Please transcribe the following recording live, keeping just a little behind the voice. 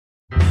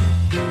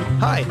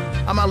Hi,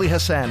 I'm Ali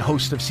Hassan,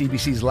 host of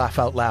CBC's Laugh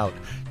Out Loud.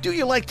 Do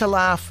you like to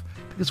laugh?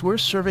 Because we're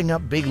serving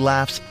up big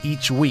laughs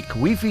each week.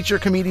 We feature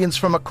comedians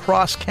from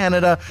across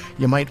Canada.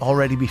 You might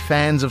already be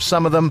fans of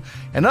some of them,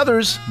 and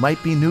others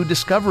might be new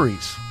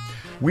discoveries.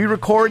 We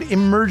record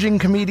emerging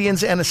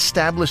comedians and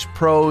established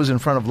pros in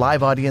front of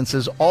live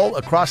audiences all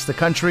across the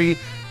country,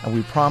 and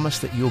we promise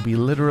that you'll be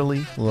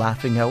literally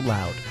laughing out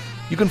loud.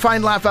 You can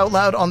find Laugh Out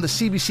Loud on the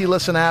CBC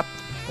Listen app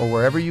or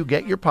wherever you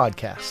get your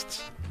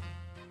podcasts.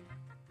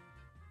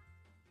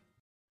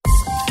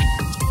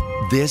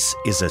 This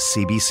is a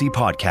CBC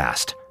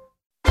podcast.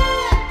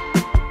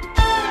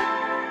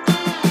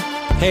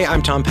 Hey,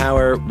 I'm Tom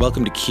Power.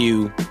 Welcome to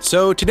Q.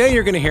 So today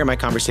you're going to hear my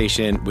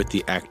conversation with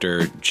the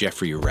actor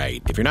Jeffrey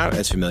Wright. If you're not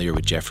as familiar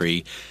with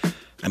Jeffrey,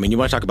 you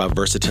want to talk about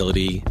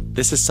versatility.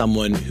 This is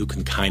someone who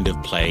can kind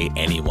of play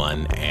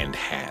anyone and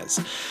has.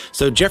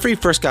 So Jeffrey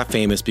first got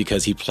famous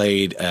because he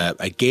played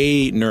a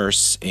gay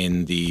nurse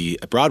in the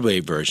Broadway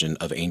version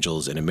of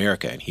Angels in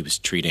America. And he was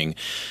treating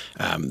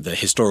the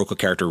historical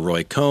character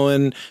Roy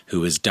Cohen,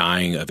 who was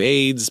dying of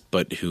AIDS,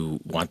 but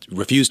who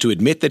refused to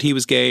admit that he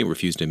was gay,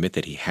 refused to admit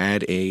that he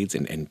had AIDS.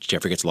 And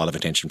Jeffrey gets a lot of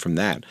attention from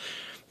that.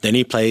 Then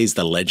he plays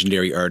the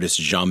legendary artist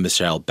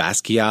Jean-Michel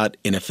Basquiat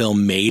in a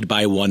film made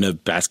by one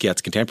of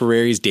Basquiat's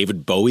contemporaries.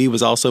 David Bowie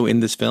was also in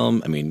this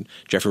film.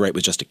 Jeffrey Wright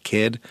was just a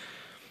kid.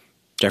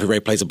 Jeffrey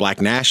Wright plays a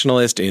black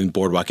nationalist in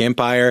Boardwalk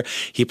Empire.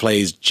 He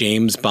plays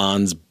James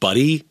Bond's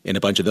buddy in a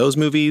bunch of those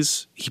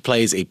movies. He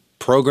plays a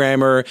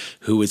programmer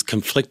who is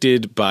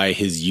conflicted by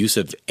his use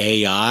of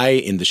AI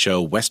in the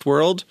show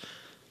Westworld.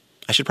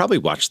 I should probably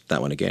watch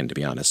that one again, to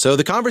be honest. So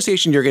the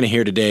conversation you're going to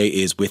hear today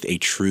is with a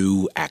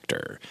true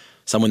actor.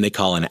 Someone they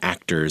call an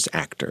actor's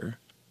actor.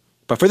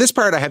 But for this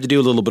part, I have to do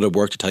a little bit of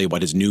work to tell you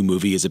what his new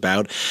movie is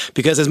about,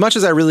 because as much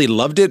as I really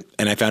loved it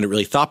and I found it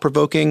really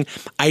thought-provoking,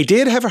 I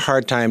did have a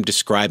hard time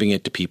describing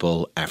it to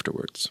people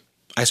afterwards.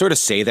 I sort of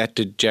say that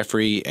to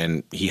Jeffrey,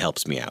 and he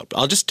helps me out.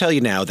 I'll just tell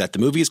you now that the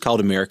movie is called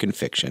American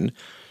Fiction.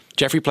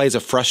 Jeffrey plays a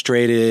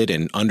frustrated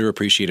and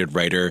underappreciated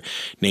writer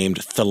named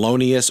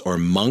Thelonious or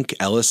Monk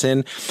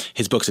Ellison.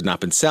 His books had not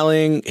been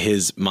selling.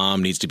 His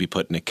mom needs to be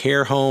put in a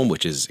care home,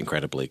 which is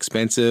incredibly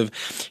expensive.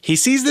 He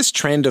sees this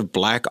trend of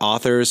black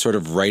authors sort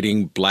of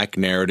writing black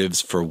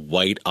narratives for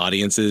white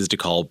audiences to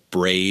call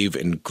brave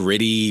and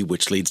gritty,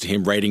 which leads to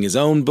him writing his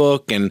own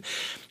book. And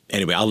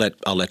anyway, I'll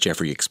let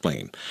Jeffrey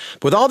explain.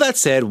 But with all that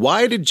said,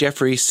 why did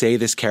Jeffrey say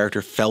this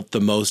character felt the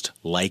most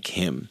like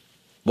him?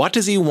 What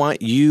does he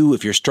want you,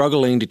 if you're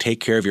struggling to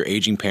take care of your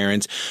aging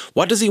parents,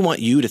 what does he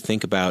want you to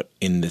think about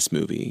in this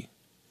movie?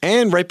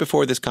 And right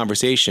before this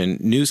conversation,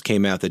 news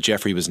came out that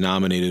Jeffrey was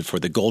nominated for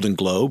the Golden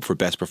Globe for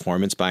Best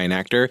Performance by an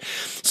Actor.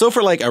 So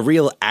for like a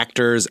real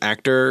actor's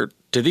actor,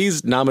 do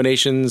these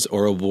nominations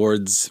or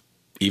awards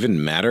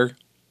even matter?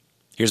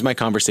 Here's my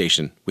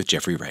conversation with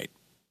Jeffrey Wright.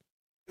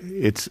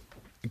 It's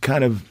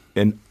kind of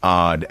an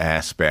odd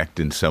aspect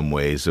in some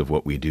ways of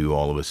what we do.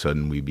 All of a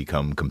sudden we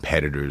become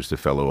competitors to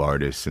fellow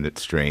artists, and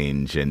it's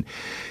strange. And,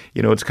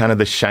 it's kind of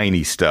the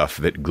shiny stuff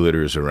that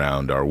glitters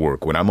around our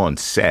work. When I'm on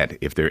set,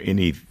 if there are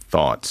any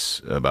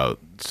thoughts about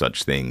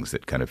such things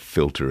that kind of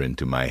filter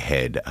into my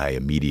head, I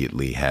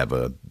immediately have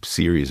a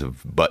series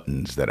of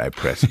buttons that I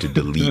press to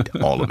delete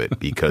all of it,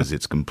 because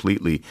it's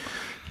completely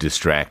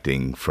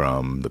distracting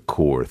from the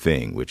core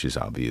thing, which is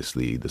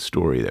obviously the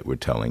story that we're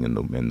telling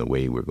and the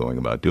way we're going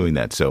about doing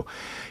that. So,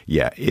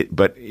 yeah,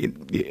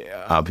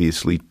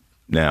 obviously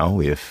now,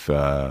 if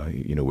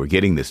we're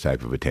getting this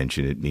type of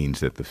attention, it means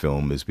that the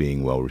film is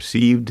being well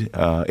received.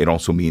 It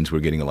also means we're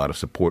getting a lot of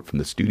support from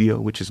the studio,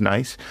 which is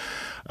nice.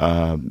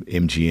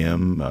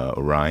 MGM,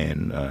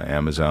 Orion,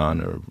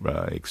 Amazon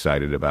are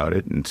excited about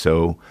it, and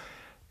so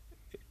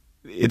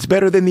it's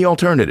better than the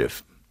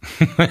alternative.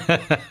 Where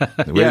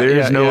there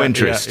is no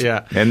interest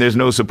and there's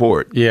no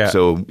support.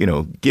 So,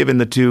 given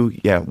the two,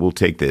 we'll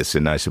take this.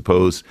 And I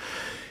suppose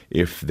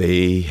if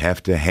they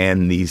have to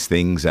hand these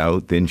things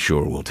out, then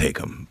sure, we'll take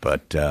them.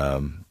 But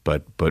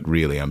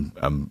really,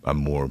 I'm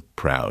more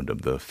proud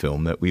of the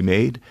film that we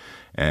made,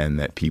 and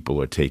that people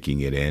are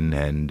taking it in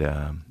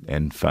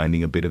and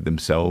finding a bit of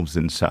themselves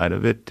inside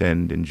of it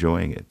and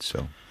enjoying it.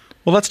 So.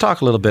 Well, let's talk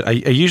a little bit. I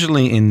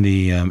usually in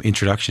the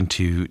introduction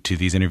to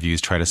these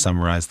interviews try to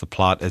summarize the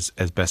plot as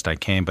best I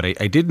can, but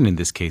I didn't in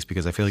this case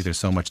because I feel like there's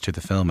so much to the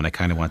film and I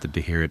kind of wanted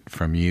to hear it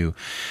from you.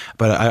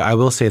 But I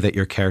will say that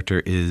your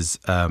character is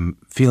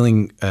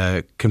feeling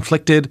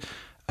conflicted,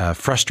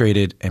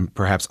 frustrated, and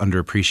perhaps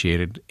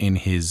underappreciated in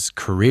his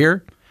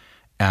career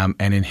and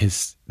in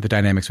the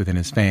dynamics within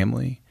his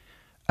family.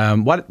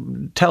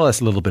 Tell us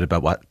a little bit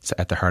about what's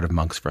at the heart of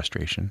Monk's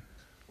frustration.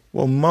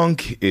 Well,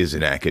 Monk is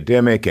an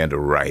academic and a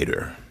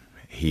writer.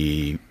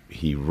 He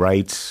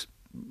writes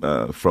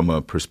from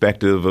a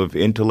perspective of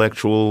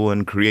intellectual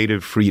and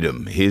creative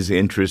freedom. His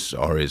interests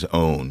are his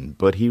own,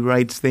 but he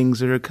writes things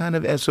that are kind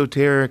of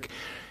esoteric,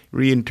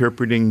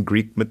 reinterpreting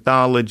Greek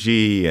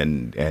mythology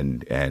and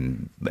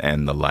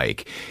the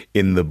like.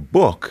 In the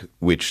book,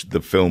 which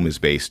the film is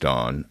based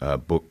on, a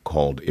book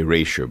called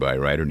Erasure by a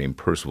writer named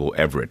Percival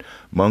Everett,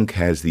 Monk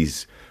has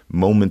these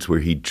moments where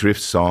he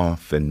drifts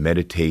off and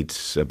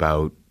meditates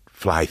about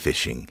fly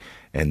fishing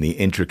and the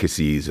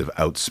intricacies of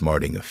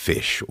outsmarting a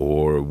fish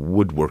or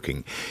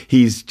woodworking.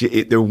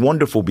 They're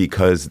wonderful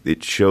because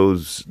it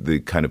shows the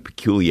kind of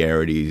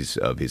peculiarities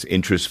of his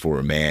interest for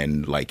a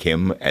man like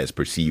him as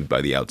perceived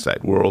by the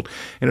outside world.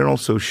 And it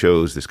also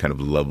shows this kind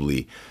of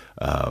lovely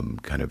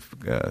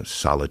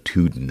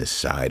solitudinous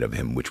side of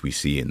him, which we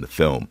see in the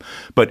film.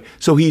 But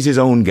so he's his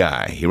own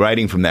guy,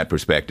 writing from that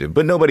perspective.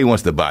 But nobody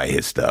wants to buy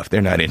his stuff. They're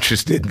not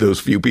interested. Those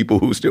few people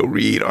who still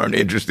read aren't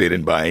interested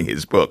in buying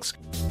his books.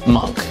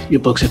 Monk, your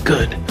books are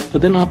good,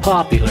 but they're not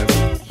popular.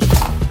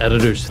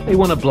 Editors, they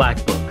want a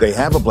black book. They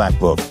have a black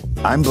book.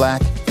 I'm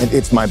black, and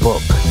it's my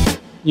book.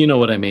 You know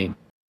what I mean.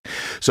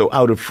 So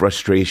out of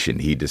frustration,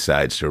 he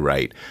decides to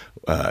write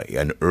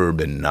an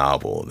urban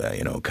novel,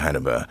 kind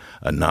of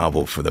a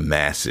novel for the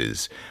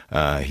masses.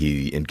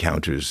 He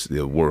encounters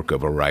the work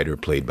of a writer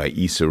played by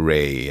Issa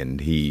Rae, and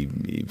he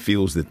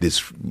feels that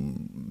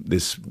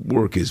this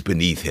work is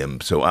beneath him.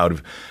 So out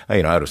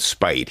of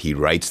spite, he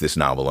writes this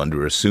novel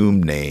under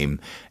assumed name,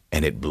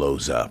 and it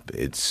blows up.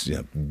 It's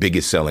the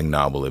biggest selling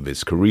novel of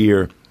his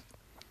career.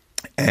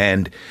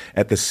 And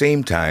at the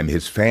same time,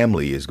 his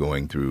family is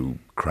going through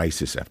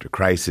crisis after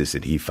crisis,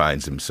 and he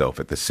finds himself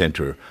at the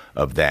center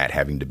of that,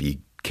 having to be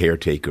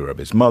caretaker of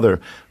his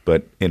mother,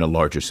 but in a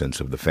larger sense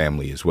of the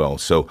family as well.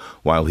 So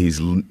while he's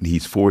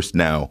forced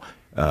now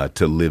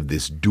to live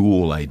this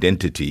dual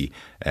identity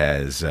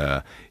as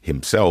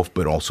himself,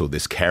 but also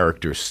this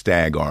character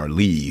Stag R.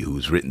 Lee,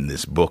 who's written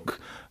this book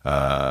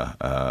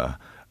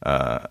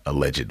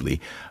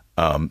allegedly,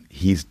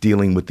 he's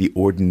dealing with the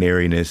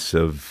ordinariness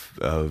of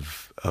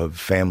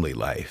family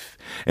life.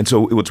 And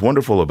so what's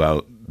wonderful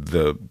about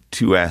the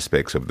two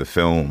aspects of the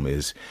film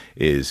is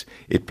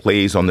it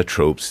plays on the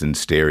tropes and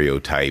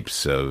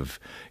stereotypes of,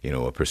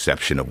 a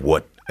perception of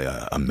what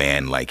a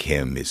man like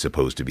him is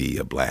supposed to be,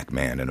 a black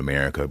man in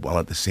America, while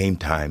at the same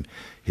time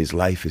his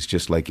life is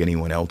just like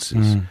anyone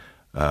else's.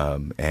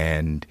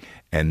 And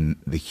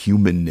the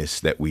humanness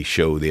that we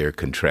show there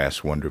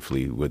contrasts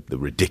wonderfully with the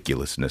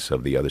ridiculousness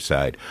of the other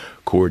side.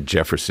 Cord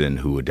Jefferson,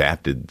 who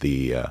adapted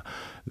the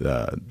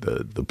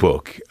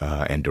book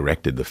and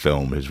directed the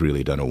film, has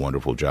really done a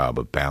wonderful job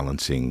of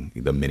balancing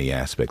the many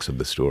aspects of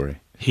the story.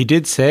 He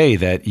did say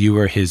that you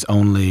were his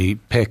only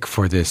pick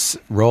for this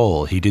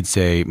role. He did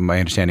say, my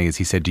understanding is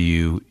he said to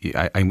you,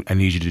 I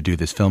need you to do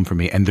this film for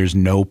me, and there's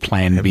no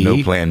plan B.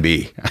 No plan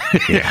B.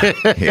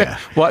 Yeah.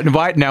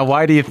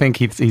 Why do you think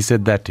he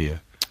said that to you?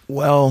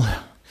 Well,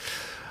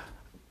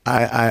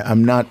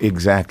 I'm not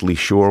exactly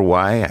sure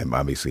why.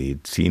 Obviously,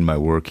 he'd seen my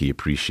work. He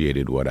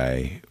appreciated what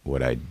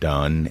I'd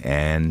done,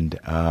 and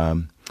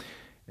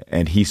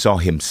he saw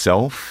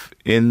himself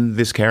in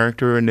this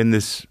character and in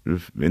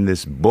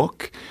this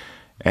book.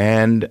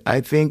 And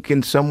I think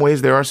in some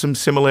ways there are some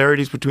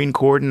similarities between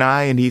Cord and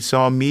I, and he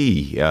saw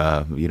me,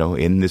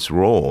 in this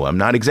role. I'm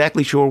not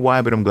exactly sure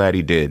why, but I'm glad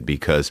he did,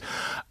 because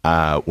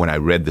when I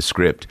read the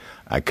script,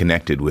 I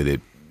connected with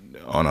it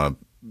on a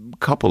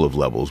couple of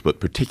levels, but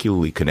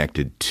particularly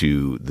connected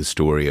to the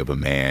story of a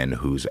man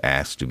who's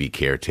asked to be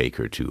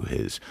caretaker to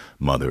his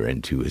mother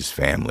and to his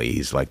family.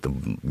 He's like the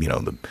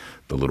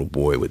little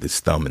boy with his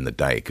thumb in the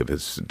dike of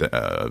his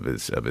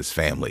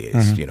family.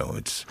 It's,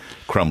 it's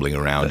crumbling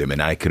around him,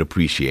 and I could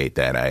appreciate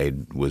that. I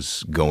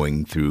was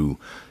going through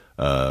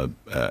an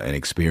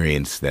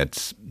experience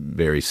that's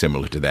very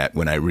similar to that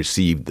when I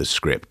received the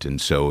script,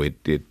 and so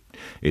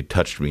it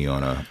touched me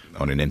on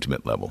an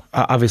intimate level.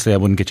 Obviously, I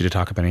wouldn't get you to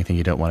talk about anything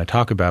you don't want to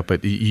talk about,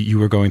 but you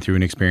were going through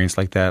an experience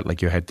like that.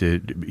 Like you had to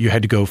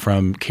go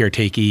from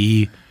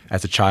caretakee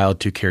as a child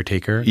to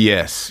caretaker.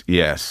 Yes,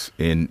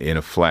 in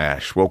a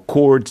flash. Well,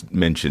 Cord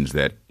mentions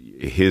that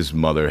his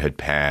mother had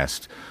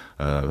passed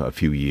a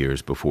few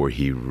years before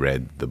he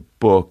read the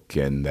book,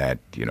 and that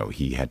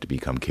he had to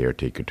become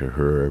caretaker to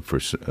her for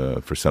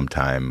some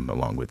time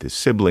along with his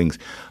siblings.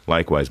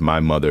 Likewise, my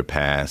mother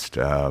passed.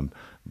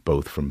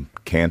 Both from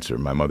cancer.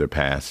 My mother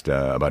passed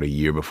about a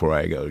year or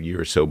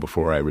so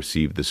before I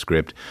received the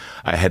script.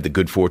 I had the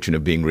good fortune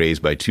of being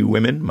raised by two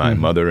women, my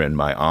mother and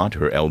my aunt,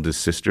 her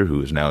eldest sister,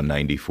 who is now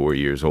 94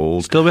 years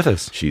old. Still with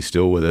us. She's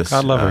still with us.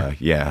 God love her.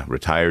 Yeah,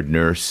 retired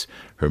nurse.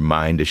 Her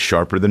mind is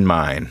sharper than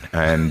mine.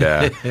 And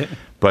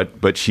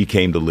but she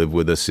came to live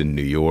with us in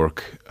New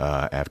York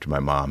after my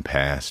mom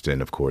passed.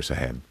 And, of course, I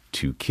have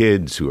two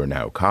kids who are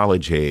now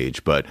college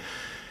age. But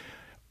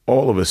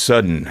all of a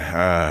sudden,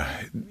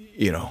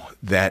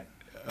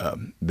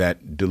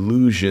 that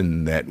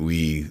delusion that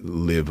we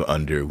live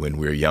under when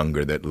we're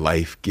younger, that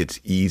life gets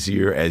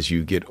easier as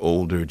you get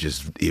older,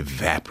 just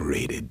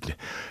evaporated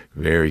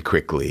very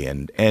quickly.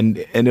 And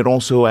it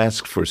also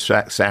asks for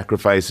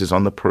sacrifices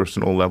on the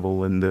personal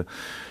level, and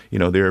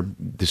there are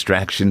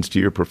distractions to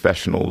your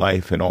professional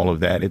life and all of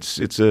that.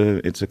 It's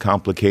a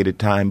complicated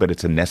time, but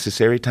it's a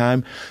necessary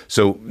time.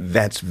 So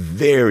that's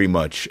very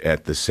much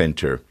at the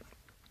center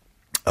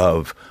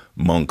of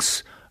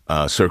Monk's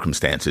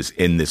circumstances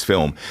in this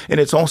film. And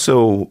it's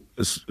also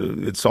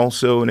it's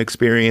also an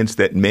experience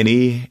that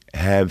many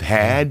have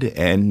had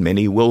and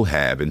many will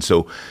have. And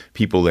so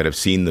people that have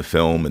seen the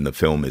film, and the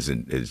film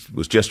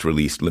was just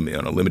released on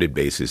a limited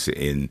basis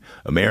in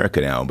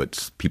America now,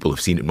 but people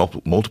have seen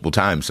it multiple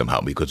times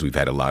somehow because we've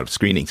had a lot of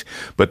screenings.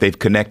 But they've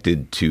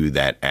connected to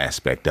that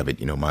aspect of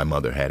it. My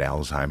mother had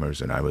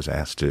Alzheimer's, and I was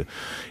asked to,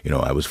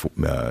 I was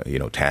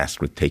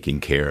tasked with taking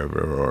care of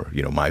her, or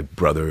my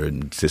brother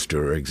and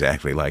sister are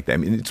exactly like that. I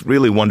mean, it's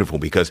really wonderful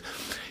because,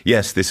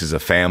 yes, this is a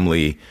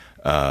family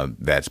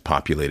that's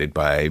populated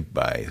by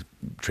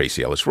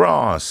Tracy Ellis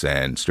Ross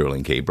and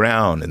Sterling K.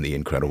 Brown and the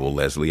incredible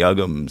Leslie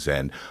Uggams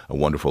and a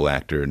wonderful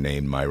actor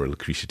named Myra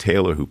Lucretia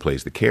Taylor who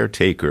plays the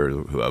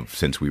caretaker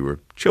since we were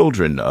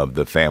children of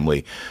the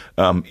family.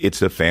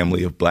 It's a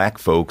family of black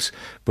folks,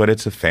 but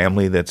it's a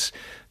family that's,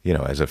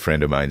 as a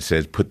friend of mine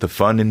says, put the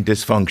fun in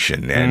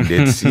dysfunction. And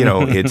it's,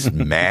 it's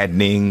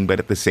maddening, but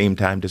at the same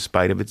time,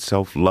 despite of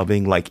itself,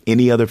 loving like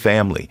any other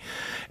family.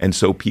 And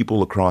so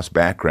people across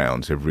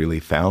backgrounds have really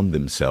found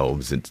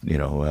themselves,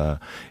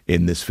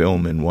 in this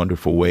film in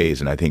wonderful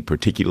ways. And I think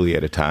particularly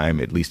at a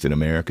time, at least in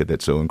America,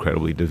 that's so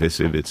incredibly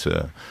divisive, it's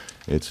a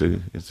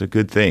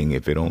good thing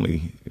if it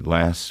only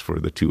lasts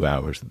for the 2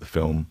 hours that the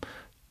film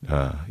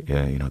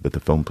that the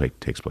film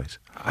takes place.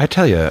 I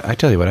tell you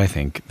what I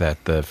think,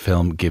 that the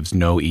film gives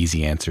no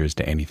easy answers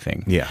to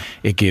anything. Yeah.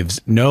 It gives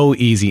no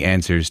easy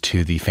answers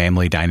to the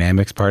family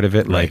dynamics part of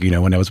it. Right.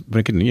 Like, when I was,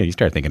 you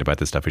start thinking about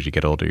this stuff as you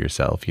get older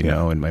yourself,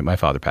 and my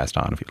father passed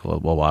on a little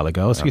while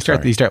ago. So you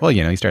start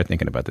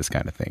thinking about this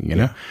kind of thing, you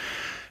know?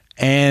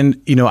 And,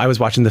 I was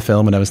watching the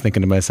film and I was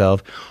thinking to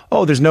myself,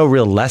 oh, there's no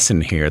real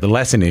lesson here. The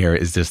lesson here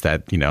is just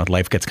that,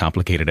 life gets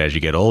complicated as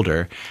you get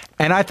older.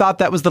 And I thought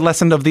that was the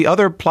lesson of the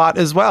other plot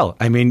as well.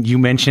 I mean, you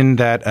mentioned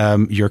that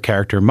your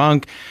character,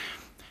 Monk,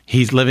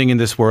 he's living in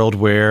this world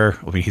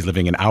he's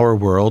living in our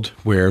world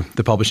where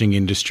the publishing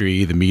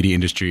industry, the media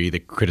industry, the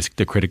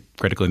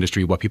critical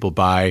industry, what people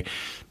buy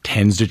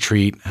tends to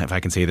treat, if I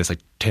can say this,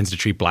 tends to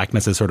treat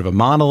blackness as sort of a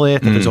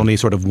monolith. And there's only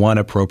sort of one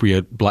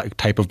appropriate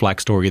type of black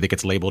story that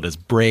gets labeled as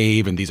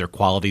brave, and these are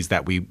qualities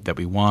that we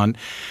want.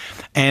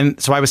 And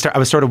so I was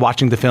sort of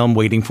watching the film,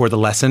 waiting for the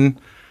lesson,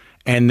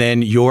 and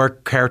then your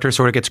character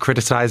sort of gets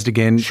criticized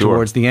again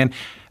towards the end.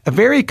 A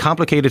very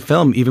complicated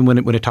film, even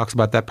when it talks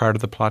about that part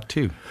of the plot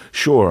too.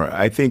 Sure.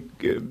 I think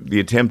the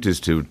attempt is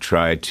to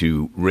try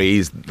to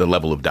raise the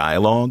level of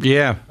dialogue.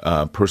 Yeah.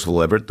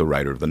 Percival Everett, the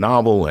writer of the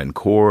novel, and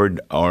Cord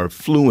are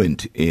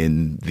fluent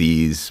in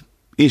these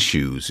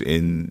issues,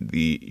 in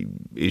the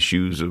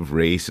issues of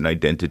race and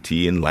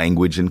identity and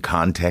language and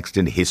context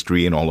and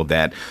history and all of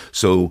that.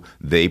 So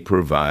they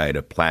provide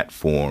a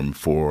platform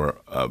for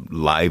a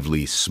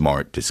lively,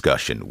 smart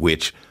discussion,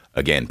 which,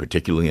 again,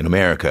 particularly in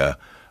America,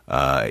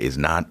 is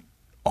not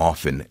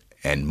often,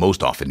 and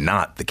most often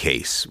not, the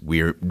case.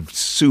 We're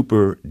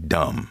super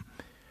dumb.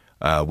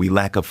 We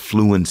lack a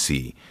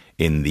fluency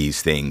in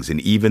these things.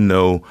 And even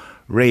though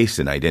race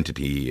and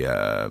identity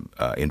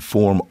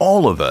inform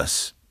all of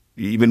us,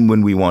 even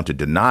when we want to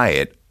deny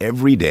it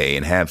every day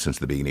and have since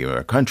the beginning of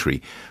our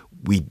country,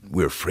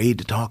 we're afraid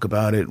to talk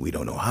about it. We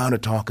don't know how to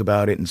talk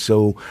about it. And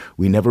so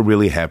we never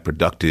really have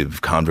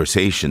productive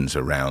conversations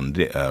around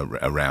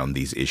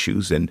these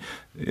issues. And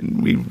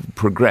we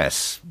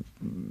progress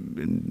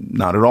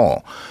not at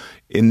all.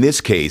 In this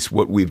case,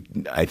 what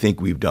I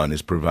think we've done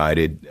is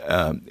provided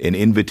an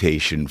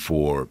invitation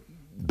for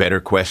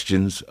better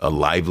questions, a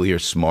livelier,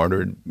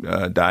 smarter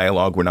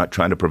dialogue. We're not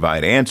trying to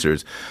provide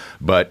answers,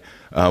 but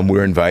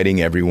we're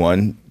inviting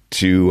everyone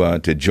to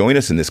join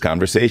us in this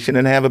conversation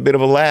and have a bit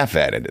of a laugh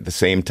at it at the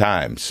same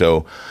time.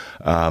 So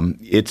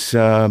it's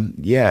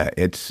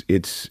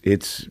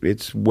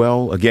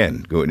well,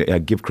 again,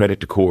 give credit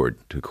to Cord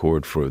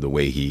for the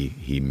way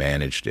he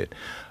managed it.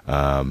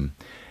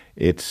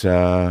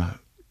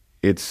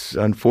 It's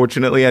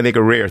unfortunately, I think,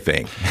 a rare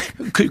thing.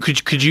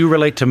 Could you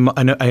relate to?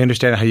 I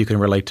understand how you can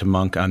relate to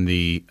Monk on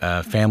the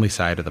family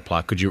side of the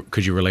plot. Could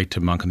you relate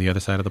to Monk on the other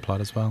side of the plot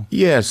as well?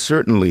 Yeah,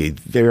 certainly.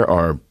 There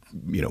are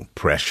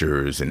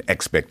pressures and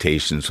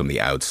expectations from the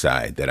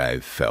outside that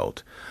I've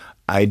felt.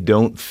 I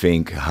don't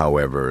think,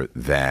 however,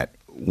 that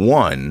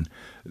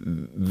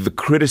the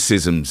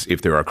criticisms,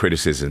 if there are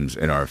criticisms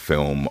in our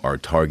film, are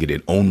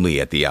targeted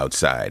only at the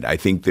outside. I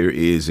think there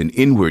is an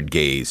inward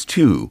gaze,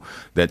 too,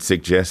 that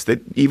suggests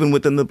that even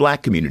within the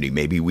black community,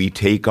 maybe we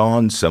take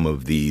on some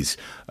of these,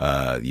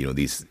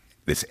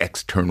 this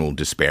external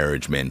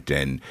disparagement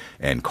and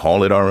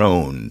call it our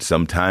own.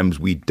 Sometimes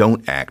we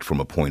don't act from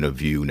a point of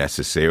view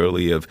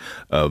necessarily of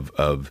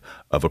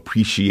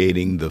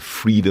appreciating the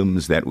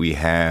freedoms that we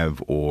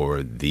have,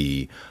 or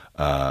the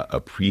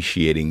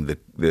appreciating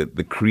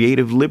the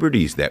creative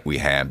liberties that we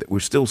have, that we're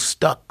still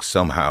stuck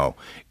somehow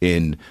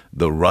in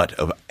the rut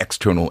of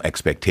external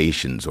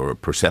expectations or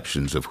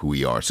perceptions of who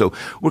we are. So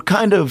we're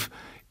kind of,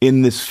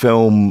 in this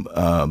film,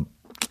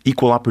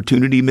 equal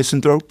opportunity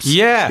misanthropes.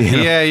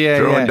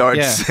 Throwing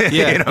darts,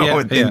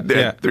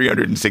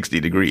 360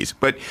 degrees.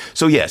 But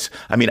so, yes,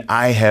 I mean,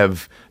 I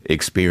have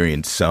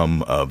experienced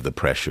some of the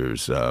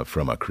pressures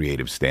from a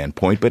creative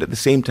standpoint, but at the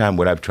same time,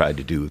 what I've tried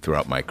to do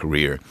throughout my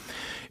career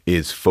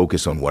is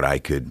focus on what I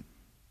could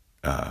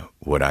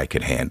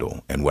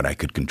handle and what I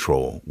could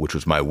control, which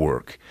was my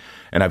work.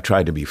 And I've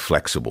tried to be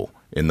flexible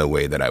in the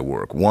way that I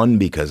work. One,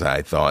 because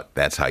I thought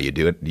that's how you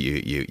do it.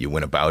 You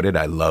went about it.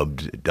 I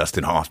loved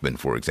Dustin Hoffman,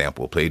 for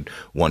example. Played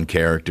one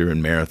character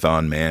in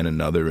Marathon Man,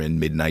 another in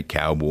Midnight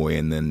Cowboy,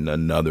 and then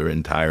another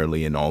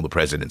entirely in All the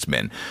President's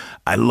Men.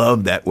 I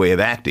love that way of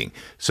acting.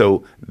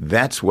 So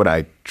that's what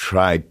I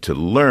tried to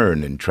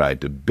learn and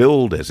tried to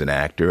build as an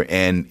actor.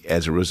 And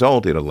as a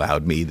result, it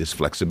allowed me this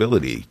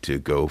flexibility to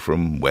go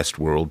from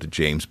Westworld to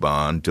James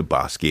Bond to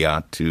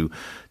Basquiat to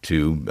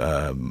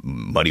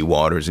Muddy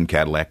Waters and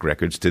Cadillac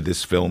Records to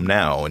this film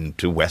now and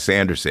to Wes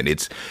Anderson.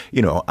 It's,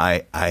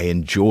 I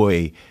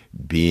enjoy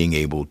being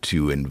able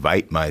to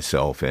invite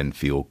myself and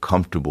feel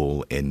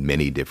comfortable in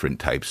many different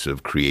types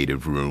of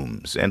creative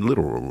rooms and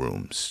literal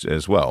rooms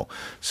as well.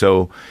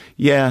 So,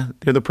 yeah,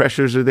 the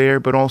pressures are there,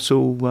 but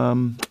also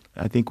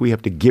I think we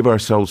have to give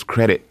ourselves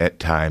credit at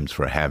times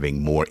for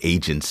having more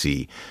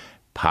agency,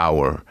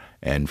 power,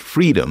 and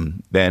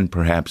freedom than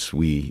perhaps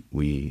we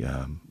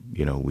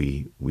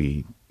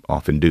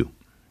often do.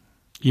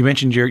 You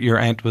mentioned your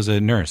aunt was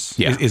a nurse.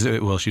 Yeah. She's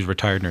a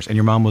retired nurse. And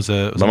your mom was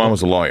a... My mom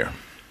was a lawyer.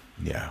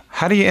 Yeah.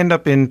 How do you end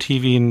up in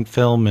TV and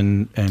film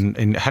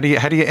and how do you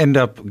end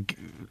up...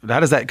 How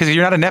does that... Because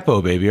you're not a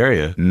Nepo baby, are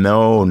you?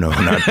 No,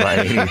 not by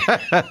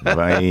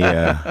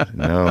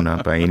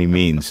any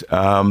means.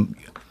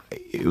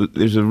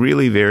 There's a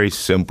really very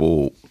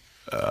simple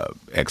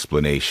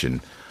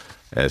explanation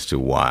as to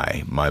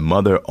why. My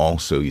mother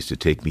also used to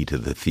take me to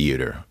the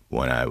theater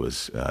when I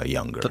was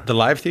younger. The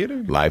live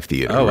theater? Live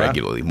theater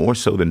regularly, more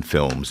so than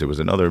films. There was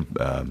another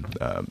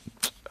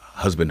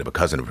husband of a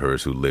cousin of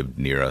hers who lived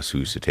near us who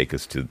used to take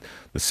us to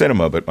the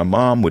cinema, but my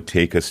mom would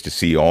take us to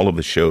see all of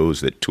the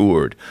shows that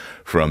toured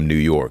from New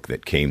York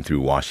that came through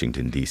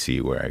Washington,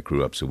 D.C., where I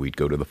grew up. So we'd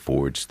go to the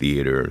Ford's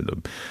Theater,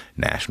 the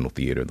National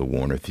Theater, the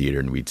Warner Theater,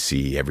 and we'd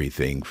see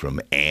everything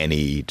from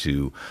Annie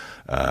to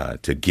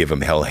Give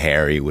 'Em Hell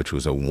Harry, which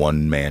was a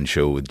one-man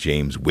show with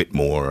James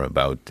Whitmore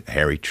about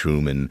Harry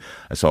Truman.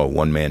 I saw a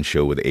one-man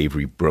show with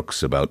Avery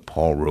Brooks about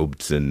Paul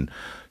Robeson.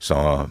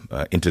 Saw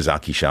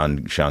Intozaki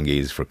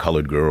Shange's For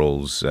Colored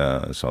Girls.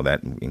 Saw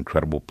that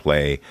incredible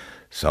play.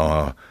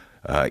 Saw,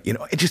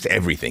 just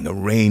everything, a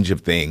range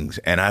of things.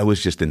 And I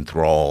was just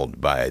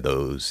enthralled by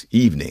those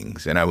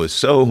evenings. And I was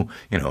so,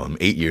 I'm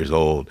 8 years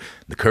old.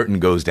 The curtain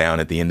goes down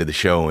at the end of the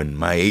show, and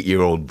my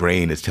 8-year-old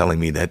brain is telling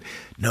me that,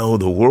 no,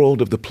 the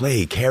world of the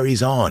play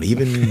carries on,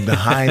 even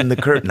behind the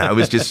curtain. I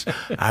was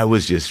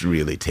just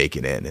really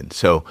taken in. And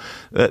so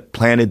that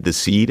planted the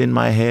seed in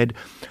my head.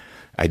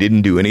 I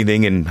didn't do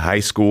anything in high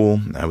school.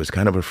 I was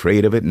kind of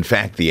afraid of it. In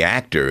fact, the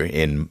actor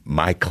in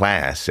my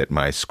class at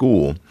my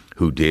school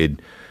who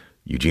did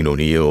Eugene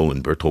O'Neill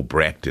and Bertolt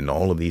Brecht and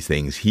all of these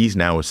things, he's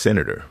now a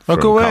senator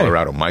from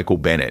Colorado, Michael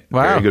Bennett,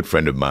 very good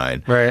friend of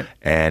mine. Right.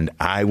 And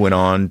I went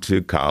on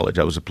to college.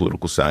 I was a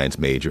political science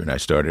major, and I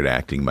started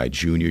acting my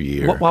junior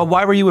year. Well,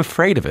 why were you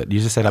afraid of it?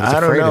 You just said I was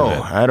afraid of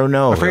it. I don't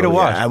know. Afraid of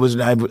what? I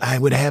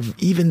would have,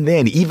 even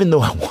then, even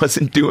though I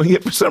wasn't doing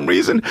it for some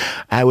reason,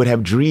 I would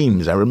have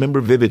dreams. I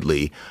remember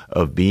vividly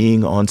of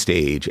being on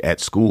stage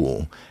at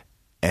school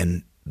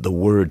and the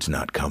words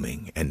not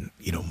coming and,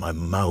 my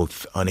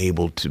mouth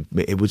unable to,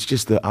 it was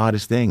just the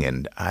oddest thing.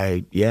 And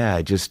I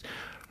just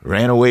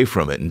ran away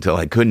from it until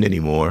I couldn't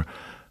anymore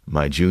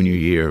my junior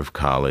year of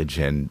college.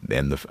 And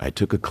I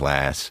took a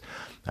class,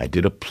 I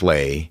did a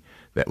play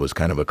that was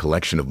kind of a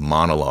collection of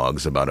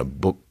monologues about a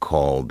book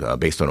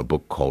based on a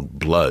book called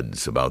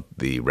Bloods, about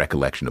the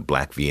recollection of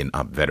black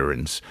Vietnam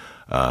veterans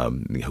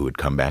who had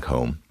come back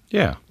home.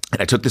 Yeah.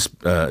 And I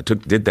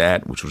did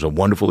that, which was a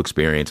wonderful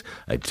experience.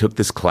 I took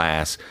this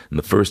class, and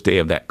the first day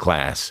of that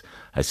class,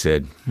 I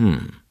said,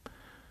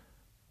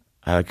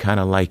 I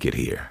kind of like it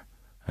here.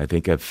 I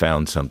think I've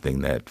found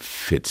something that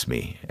fits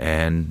me,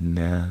 and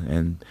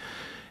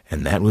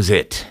that was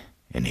it.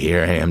 And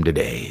here I am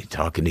today,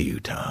 talking to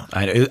you, Tom.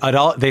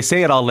 They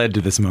say it all led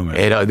to this moment.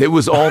 It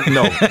was all,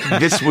 no,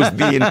 this was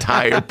the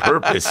entire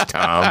purpose,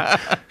 Tom,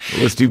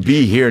 was to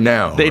be here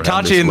now. They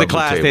taught you in the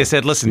class, they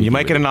said, listen, you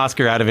might get an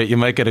Oscar out of it, you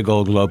might get a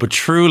Gold Globe, but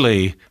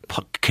truly,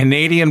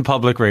 Canadian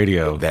public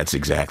radio. That's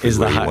exactly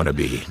where you want to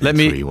be. That's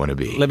where you want to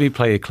be. Let me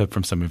play a clip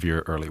from some of your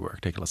early work.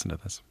 Take a listen to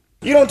this.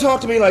 You don't talk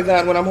to me like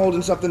that when I'm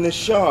holding something this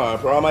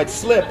sharp, or I might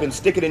slip and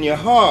stick it in your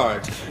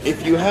heart,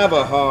 if you have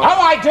a heart.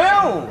 Oh, I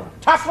do!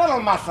 Tough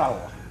little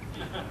muscle.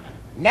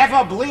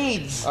 Never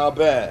bleeds. I'll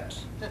bet.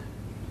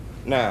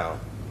 Now,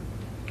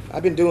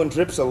 I've been doing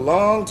drips a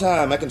long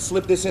time. I can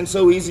slip this in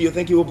so easy you'll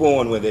think you were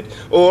born with it.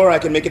 Or I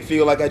can make it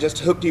feel like I just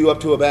hooked you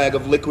up to a bag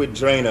of liquid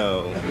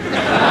Drano.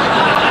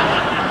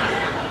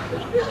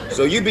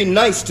 So you be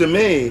nice to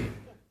me.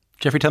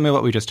 Jeffrey, tell me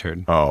what we just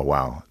heard. Oh,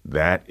 wow.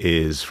 That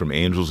is from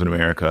Angels in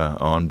America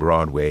on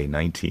Broadway,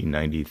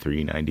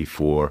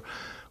 1993-94,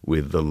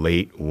 with the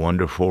late,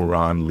 wonderful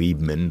Ron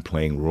Liebman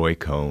playing Roy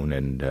Cohn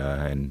and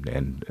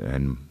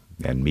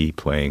me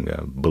playing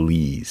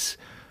Belize.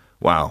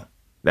 Wow,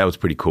 that was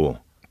pretty cool.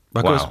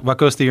 What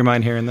goes through your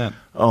mind hearing that?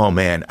 Oh,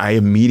 man. I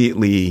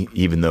immediately,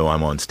 even though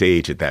I'm on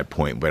stage at that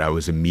point, but I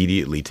was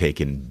immediately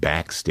taken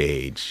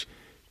backstage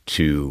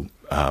to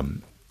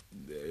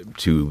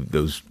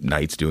those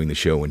nights doing the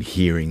show and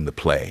hearing the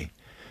play.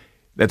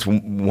 That's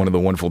one of the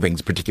wonderful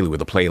things, particularly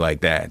with a play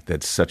like that.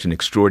 That's such an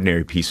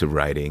extraordinary piece of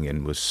writing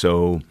and was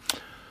so,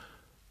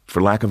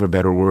 for lack of a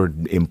better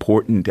word,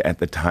 important at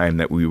the time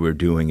that we were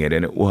doing it.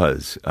 And it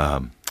was.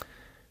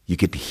 You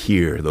get to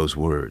hear those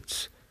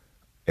words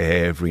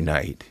every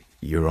night.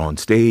 You're on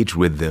stage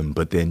with them,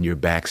 but then you're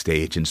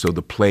backstage. And so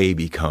the play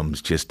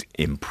becomes just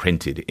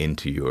imprinted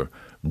into your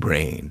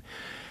brain.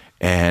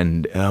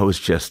 And that was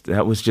just,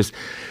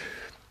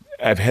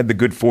 I've had the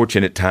good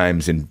fortune at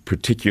times, and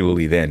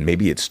particularly then,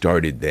 maybe it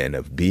started then,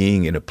 of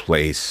being in a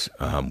place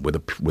with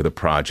a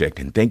project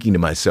and thinking to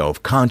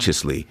myself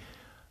consciously,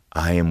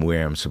 I am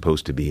where I'm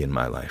supposed to be in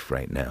my life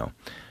right now.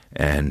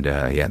 And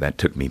that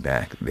took me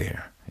back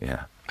there.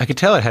 Yeah. I could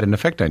tell it had an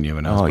effect on you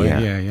when I was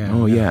playing.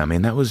 Yeah. I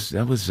mean, that was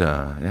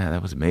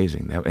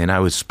amazing. And I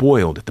was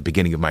spoiled at the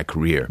beginning of my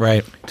career,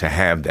 right, to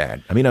have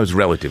that. I mean, I was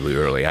relatively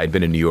early. I'd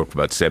been in New York for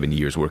about 7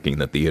 years working in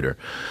the theater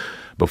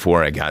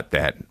before I got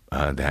that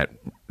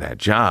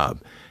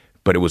job.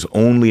 But it was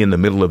only in the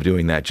middle of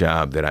doing that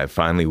job that I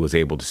finally was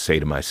able to say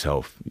to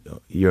myself,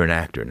 "You're an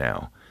actor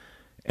now."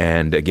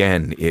 And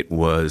again, it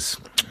was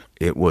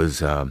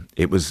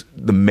the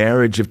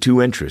marriage of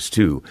two interests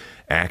too,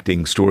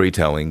 acting,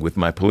 storytelling, with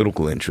my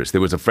political interest.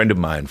 There was a friend of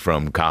mine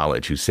from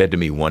college who said to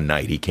me one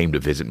night, he came to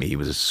visit me. He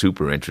was a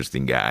super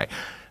interesting guy,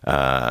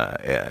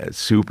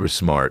 super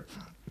smart.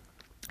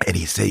 And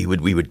he said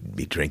we would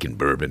be drinking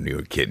bourbon. We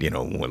were a kid,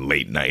 one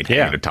late night,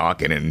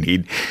 talking, and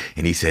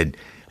he said,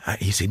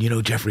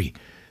 Jeffrey,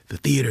 the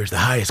theater is the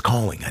highest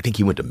calling. I think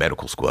he went to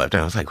medical school after.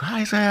 I was like,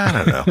 I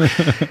don't know.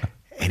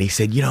 And he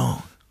said,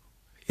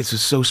 this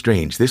was so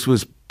strange. This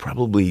was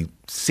probably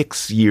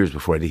 6 years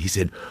before I did. He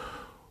said,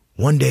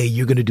 one day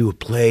you're going to do a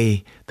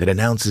play that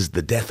announces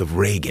the death of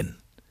Reagan.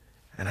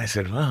 And I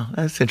said, well,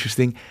 that's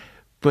interesting.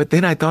 But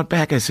then I thought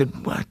back, I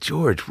said, what,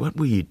 George, what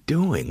were you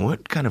doing?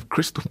 What kind of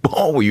crystal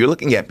ball were you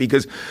looking at?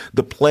 Because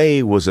the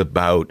play was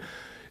about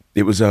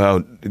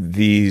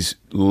these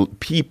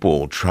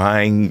people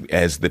trying,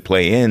 as the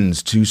play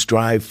ends, to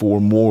strive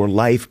for more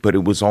life, but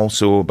it was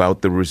also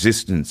about the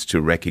resistance to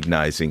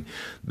recognizing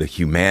the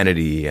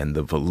humanity and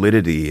the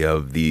validity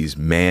of these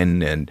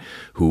men and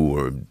who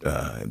were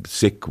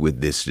sick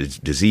with this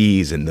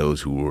disease and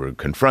those who were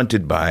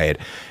confronted by it,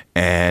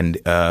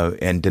 and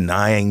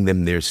denying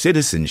them their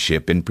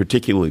citizenship, and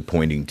particularly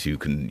pointing to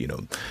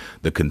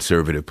the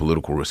conservative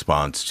political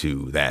response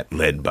to that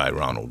led by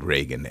Ronald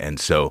Reagan. And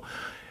so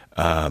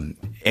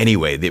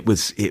anyway, it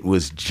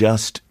was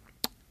just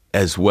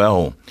as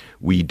well.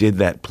 We did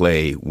that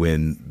play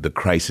when the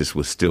crisis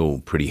was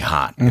still pretty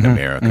hot in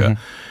America.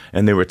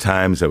 And there were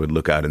times I would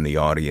look out in the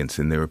audience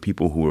and there were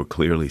people who were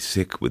clearly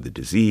sick with the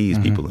disease,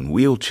 people in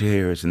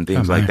wheelchairs and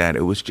things like that.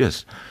 It was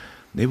just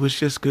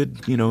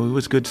good. It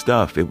was good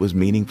stuff. It was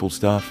meaningful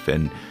stuff.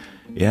 And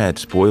yeah, it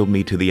spoiled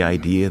me to the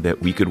idea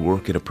that we could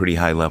work at a pretty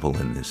high level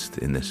in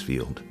this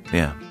field.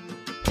 Yeah.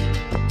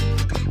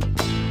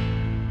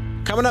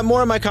 Coming up,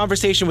 more of my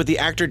conversation with the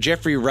actor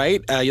Jeffrey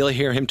Wright. You'll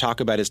hear him talk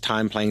about his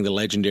time playing the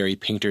legendary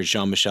painter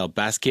Jean-Michel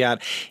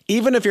Basquiat.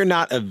 Even if you're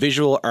not a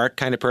visual art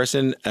kind of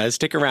person,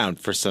 stick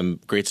around for some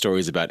great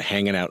stories about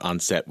hanging out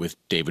on set with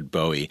David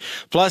Bowie.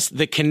 Plus,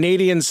 the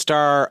Canadian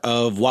star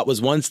of what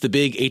was once the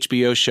big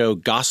HBO show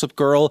Gossip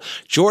Girl,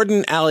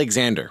 Jordan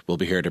Alexander, will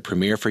be here to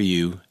premiere for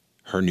you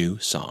her new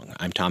song.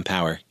 I'm Tom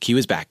Power. Q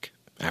is back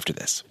after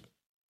this.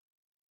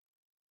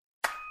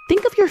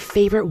 Think of your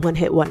favorite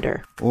one-hit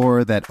wonder.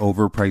 Or that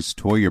overpriced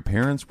toy your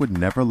parents would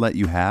never let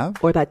you have.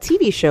 Or that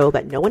TV show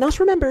that no one else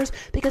remembers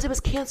because it was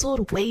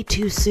canceled way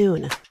too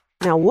soon.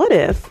 Now what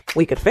if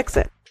we could fix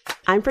it?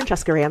 I'm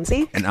Francesca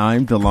Ramsey. And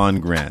I'm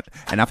DeLon Grant.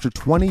 And after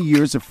 20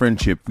 years of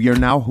friendship, we are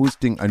now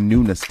hosting a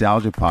new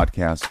nostalgia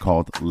podcast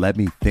called Let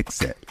Me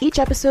Fix It. Each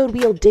episode,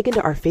 we'll dig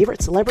into our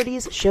favorite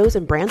celebrities, shows,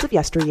 and brands of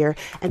yesteryear,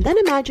 and then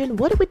imagine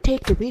what it would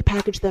take to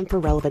repackage them for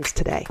relevance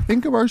today.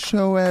 Think of our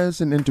show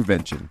as an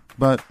intervention,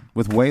 but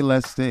with way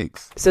less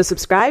stakes. So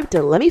subscribe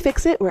to Let Me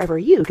Fix It wherever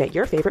you get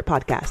your favorite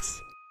podcasts.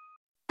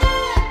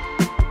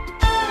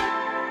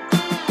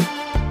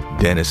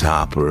 Dennis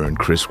Hopper and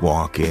Chris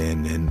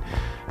Walken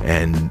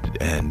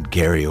and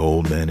Gary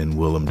Oldman and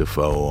Willem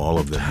Dafoe, all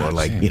of them were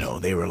like,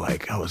 they were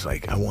like,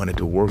 I wanted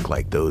to work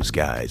like those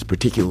guys,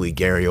 particularly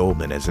Gary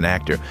Oldman as an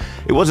actor.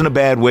 It wasn't a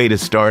bad way to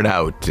start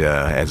out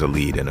as a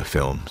lead in a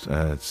film.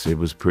 It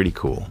was pretty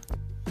cool.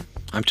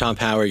 I'm Tom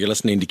Power. You're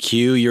listening to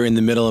Q. You're in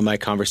the middle of my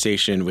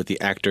conversation with the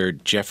actor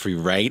Jeffrey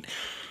Wright.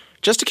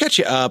 Just to catch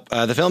you up,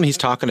 the film he's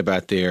talking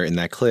about there in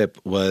that clip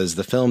was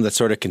the film that's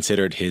sort of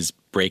considered his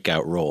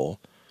breakout role.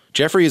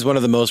 Jeffrey is one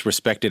of the most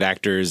respected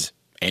actors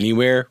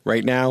anywhere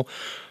right now,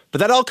 But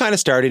that all kind of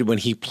started when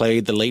he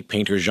played the late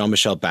painter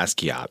Jean-Michel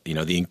Basquiat,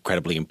 the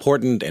incredibly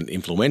important and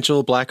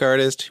influential black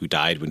artist who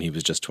died when he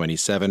was just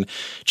 27.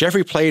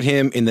 Jeffrey played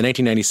him in the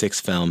 1996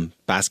 film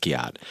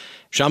Basquiat.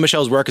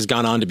 Jean-Michel's work has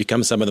gone on to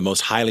become some of the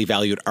most highly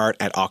valued art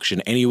at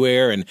auction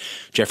anywhere, and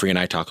Jeffrey and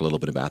I talk a little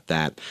bit about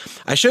that.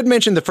 I should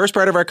mention the first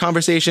part of our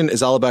conversation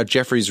is all about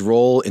Jeffrey's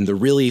role in the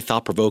really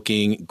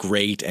thought-provoking,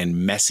 great,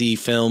 and messy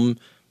film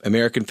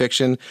American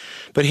Fiction.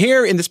 But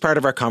here in this part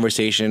of our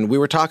conversation, we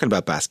were talking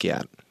about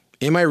Basquiat.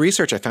 In my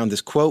research, I found this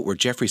quote where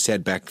Jeffrey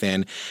said back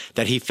then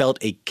that he felt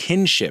a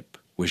kinship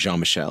with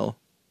Jean-Michel.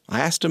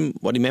 I asked him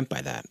what he meant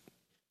by that.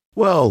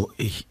 Well,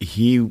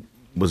 he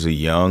was a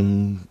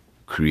young,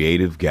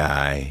 creative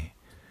guy.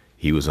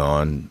 He was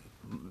on,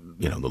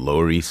 the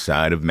Lower East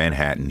Side of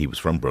Manhattan. He was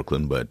from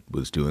Brooklyn, but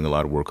was doing a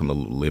lot of work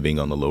living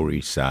on the Lower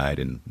East Side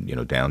and,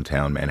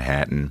 downtown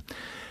Manhattan.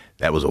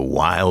 That was a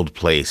wild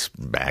place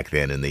back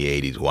then in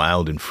the 80s,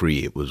 wild and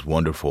free. It was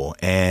wonderful.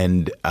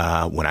 And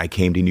when I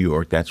came to New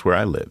York, that's where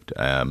I lived.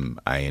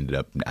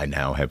 I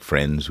now have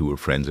friends who were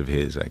friends of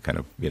his.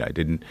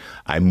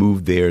 I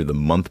moved there the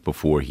month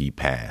before he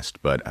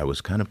passed, but I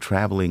was kind of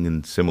traveling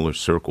in similar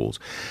circles.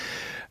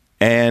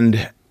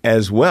 And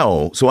as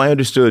well, so I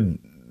understood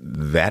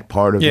that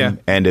part of him.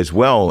 And as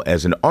well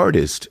as an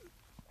artist,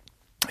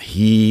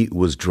 he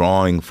was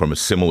drawing from a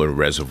similar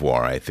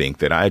reservoir, I think,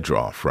 that I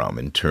draw from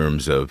in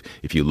terms of,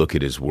 if you look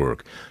at his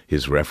work,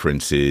 his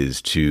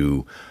references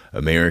to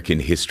American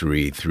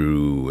history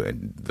through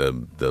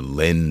the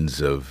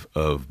lens of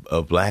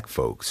black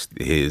folks,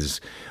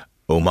 his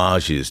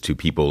homages to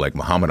people like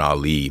Muhammad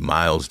Ali,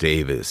 Miles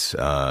Davis,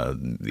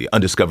 the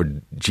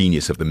undiscovered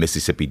genius of the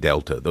Mississippi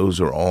Delta.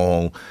 Those are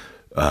all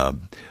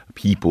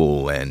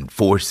people and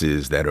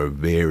forces that are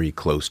very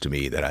close to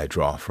me that I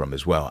draw from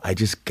as well. I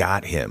just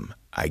got him.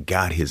 I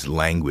got his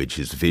language,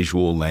 his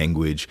visual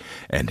language,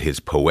 and his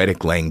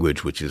poetic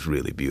language, which is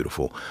really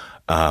beautiful.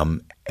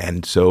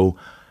 And so,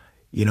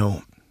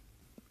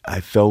 I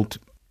felt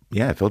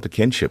a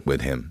kinship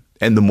with him.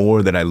 And the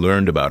more that I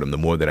learned about him, the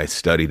more that I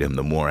studied him,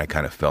 the more I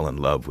kind of fell in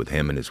love with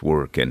him and his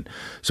work. And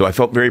so I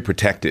felt very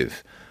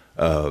protective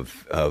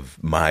of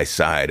my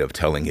side of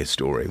telling his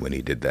story when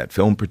he did that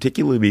film,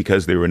 particularly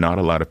because there were not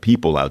a lot of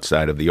people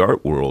outside of the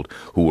art world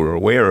who were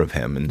aware of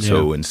him. And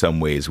so in some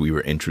ways we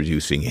were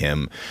introducing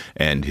him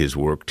and his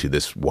work to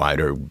this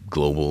wider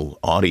global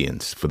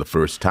audience for the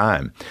first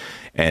time.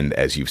 And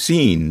as you've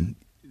seen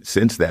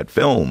since that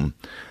film,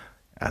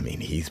 I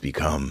mean, he's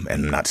become,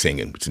 and I'm not saying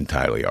it's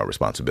entirely our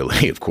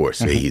responsibility, of course.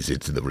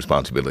 The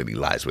responsibility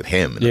lies with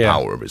him and the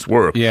power of his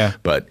work. Yeah.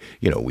 But,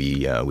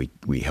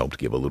 we helped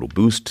give a little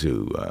boost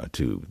to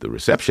the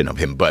reception of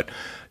him. But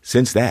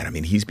since that, I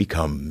mean, he's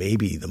become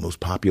maybe the most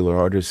popular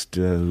artist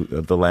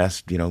of the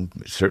last,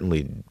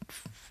 certainly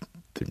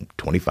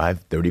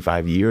 25,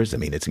 35 years. I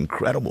mean, it's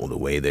incredible the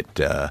way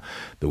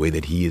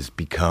that he has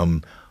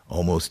become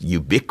almost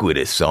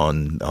ubiquitous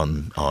on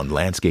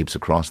landscapes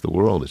across the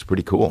world. It's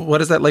pretty cool. What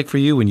is that like for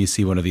you when you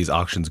see one of these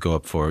auctions go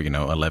up for,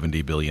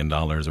 $11 billion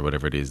or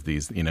whatever it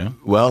is,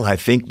 Well, I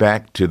think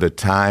back to the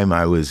time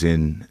I was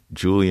in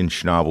Julian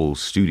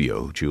Schnabel's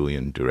studio.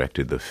 Julian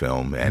directed the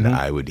film, and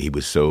he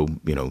was so,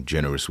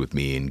 generous with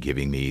me in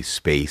giving me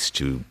space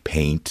to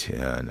paint.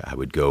 And I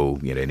would go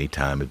at any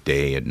time of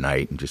day, at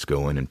night, and just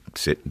go in and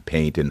sit and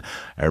paint. And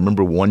I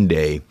remember one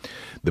day,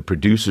 the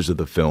producers of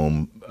the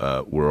film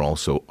were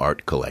also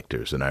art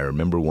collectors. And I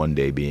remember one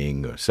day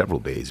several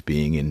days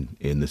being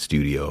in the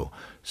studio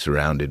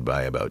surrounded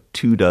by about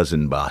 24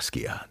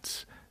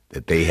 Basquiats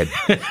that they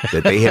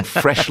had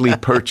freshly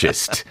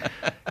purchased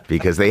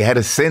because they had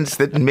a sense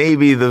that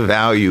maybe the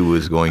value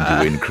was going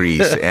to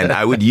increase. And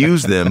I would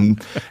use them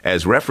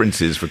as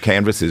references for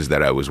canvases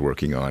that I was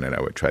working on. And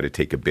I would try to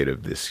take a bit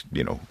of this,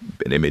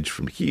 an image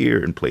from here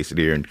and place it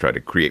here and try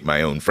to create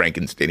my own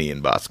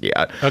Frankensteinian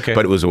Basquiat. Okay.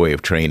 But it was a way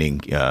of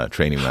training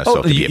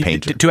myself to be a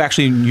painter.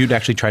 You'd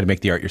actually try to make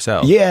the art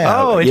yourself. Yeah.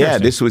 Oh,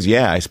 interesting.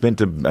 I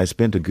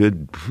spent a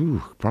good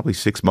probably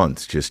 6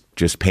 months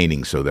just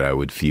painting so that I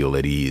would feel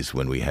at ease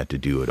when we had to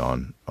do it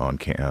on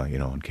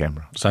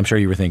camera. So I'm sure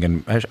you were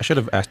thinking, I should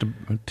have asked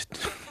him.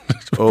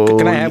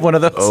 Can I have one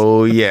of those?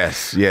 Oh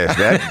yes.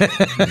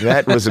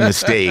 That was a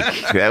mistake.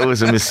 That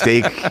was a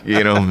mistake,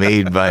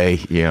 made by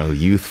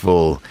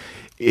youthful,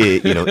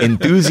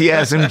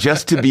 enthusiasm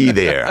just to be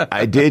there.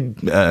 I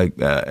did get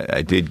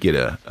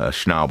a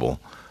Schnabel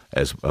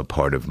as a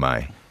part of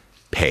my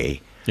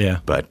pay. Yeah.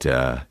 But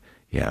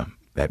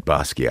that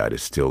Basquiat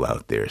is still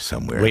out there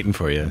somewhere. Waiting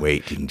for you.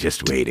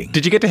 Just waiting.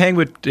 Did you get to hang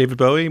with David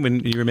Bowie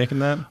when you were making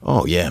that?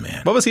 Oh, yeah,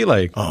 man. What was he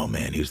like? Oh,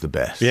 man, he was the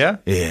best. Yeah?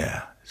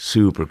 Yeah.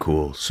 Super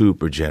cool,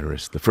 super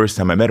generous. The first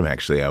time I met him,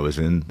 actually, I was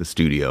in the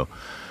studio,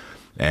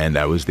 and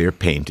I was there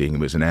painting.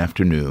 It was an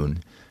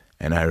afternoon,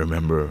 and I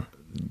remember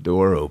the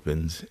door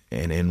opens,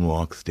 and in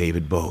walks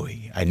David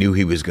Bowie. I knew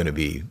he was going to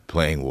be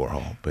playing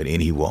Warhol, but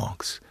in he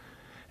walks.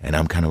 And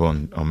I'm kind of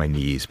on my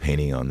knees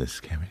painting on this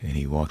camera, and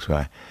he walks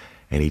by.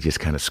 And he just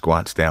kind of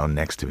squats down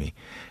next to me,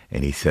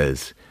 and he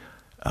says,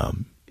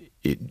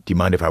 "Do you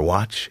mind if I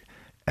watch?"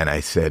 And I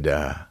said,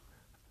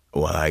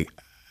 "Well,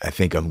 I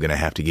think I'm going to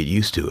have to get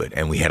used to it.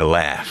 And we had a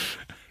laugh.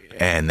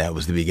 And that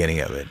was the beginning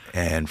of it.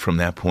 And from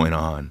that point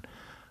on,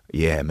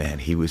 yeah, man,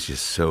 he was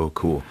just so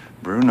cool.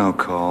 Bruno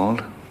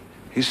called.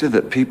 He said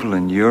that people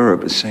in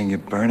Europe are saying you're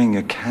burning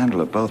your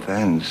candle at both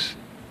ends.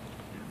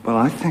 Well,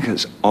 I think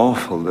it's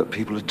awful that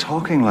people are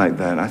talking like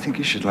that. I think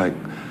you should, like,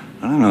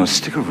 I don't know,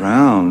 stick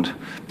around,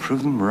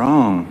 prove them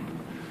wrong.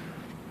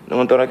 No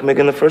one thought I could make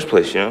it in the first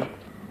place, you know?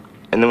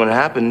 And then when it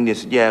happened, they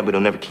said, yeah, but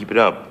he'll never keep it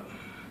up.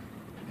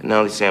 And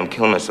now they say I'm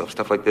killing myself,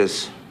 stuff like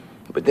this.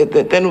 But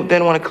then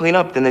want to clean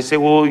up. Then they say,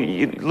 well,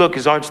 look,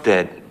 his art's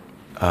dead.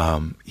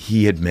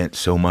 He had meant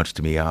so much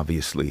to me,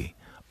 obviously,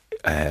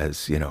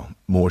 as, you know,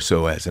 more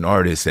so as an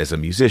artist, as a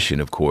musician,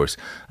 of course.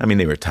 I mean,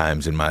 there were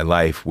times in my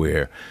life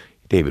where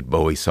David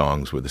Bowie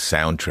songs were the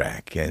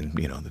soundtrack, and,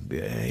 you know,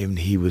 and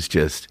he was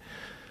just,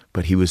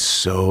 but he was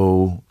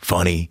so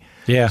funny,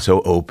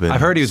 so open.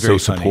 I've heard he was so very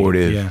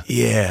supportive. Funny.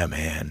 Yeah,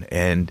 man.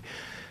 And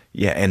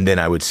then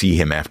I would see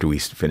him after we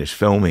finished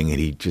filming, and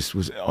he just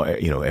was,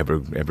 you know, ever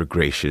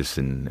gracious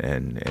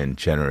and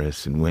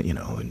generous, and went, we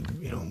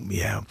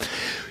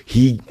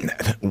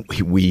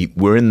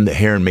were in the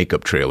hair and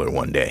makeup trailer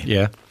one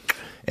day,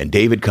 and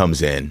David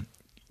comes in,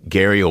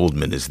 Gary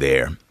Oldman is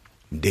there.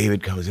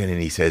 David comes in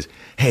and he says,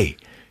 "Hey,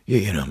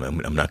 you know,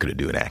 I'm not going to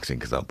do an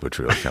accent because I'll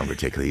portray it sound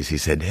ridiculous." He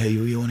said, "Hey,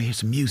 you want to hear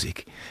some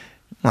music?"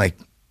 I'm like,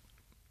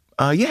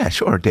 yeah,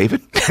 sure,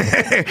 David.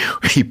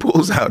 He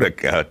pulls out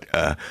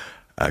a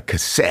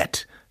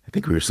cassette. I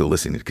think we were still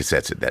listening to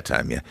cassettes at that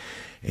time, and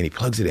he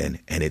plugs it in,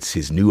 and it's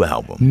his new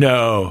album.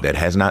 No. That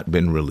has not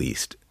been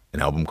released, an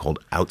album called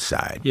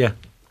Outside. Yeah.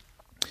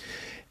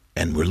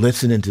 And we're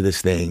listening to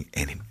this thing,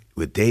 and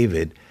with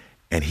David,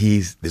 and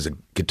there's a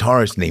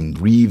guitarist named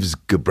Reeves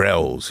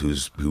Gabrels who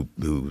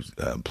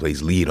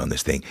plays lead on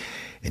this thing,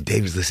 and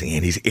David's listening,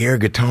 and he's air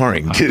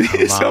guitaring to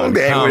this song.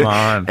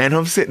 And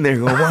I'm sitting there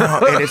going, wow,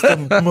 and it's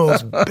the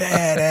most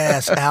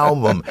badass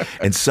album.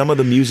 And some of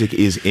the music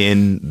is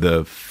in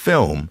the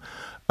film,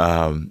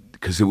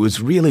 because it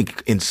was really,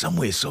 in some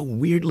ways, so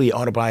weirdly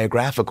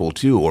autobiographical,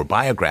 too, or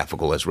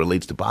biographical as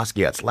relates to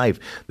Basquiat's life.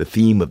 The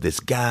theme of this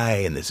guy,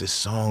 and there's this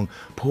song,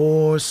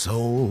 "Poor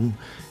soul,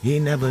 he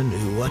never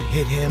knew what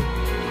hit him."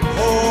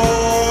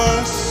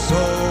 Poor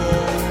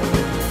soul,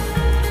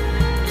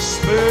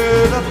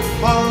 spit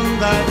upon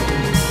that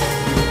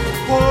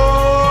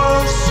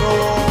poor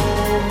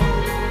soul,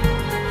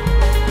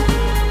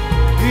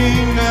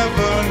 he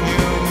never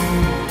knew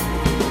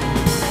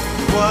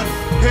what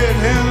hit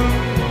him.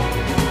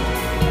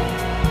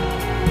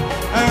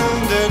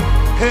 And it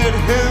hit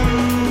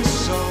him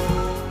so.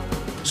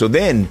 So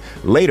then,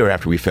 later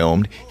after we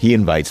filmed, he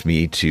invites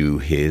me to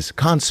his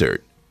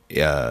concert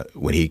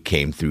when he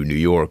came through New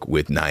York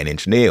with 9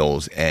 Inch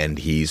Nails, and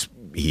he's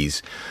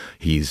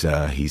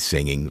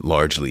singing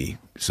largely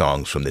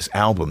songs from this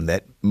album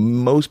that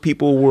most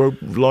people were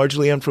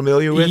largely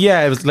unfamiliar with.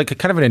 Yeah, it was like a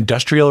kind of an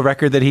industrial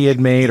record that he had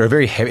made, or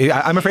very heavy.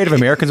 I'm Afraid of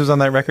Americans was on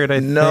that record, I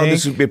think. No,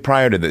 this was a bit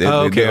prior to that.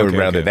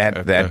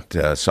 Okay.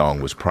 That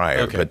song was prior.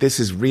 Okay. But this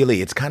is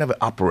really, it's kind of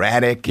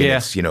operatic, and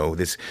it's, you know,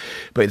 this,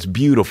 but it's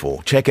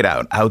beautiful. Check it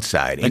out,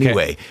 Outside.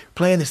 Anyway,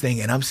 playing this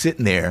thing, and I'm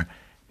sitting there,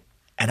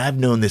 and I've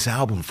known this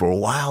album for a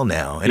while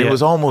now, and it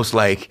was almost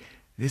like,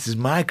 this is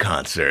my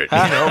concert, you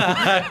know.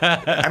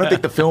 I don't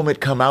think the film had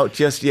come out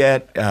just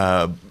yet,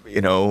 you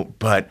know,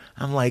 but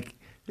I'm like,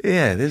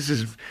 yeah, this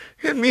is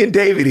me and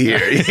David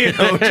here, you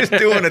know, just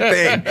doing a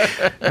thing.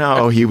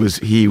 No, he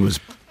was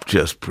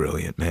just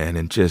brilliant, man,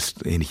 and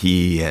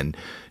he and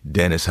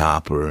Dennis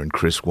Hopper and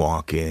Chris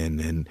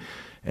Walken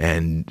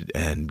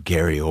and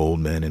Gary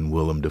Oldman and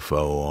Willem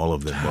Dafoe, all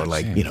of them were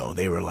like, you know,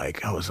 they were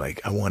like, I was like,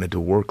 I wanted to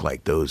work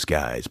like those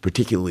guys,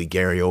 particularly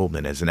Gary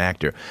Oldman as an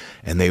actor,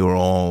 and they were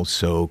all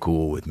so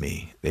cool with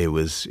me. It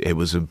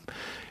wasn't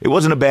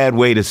a bad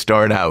way to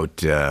start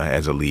out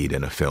as a lead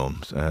in a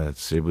film.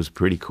 It was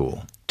pretty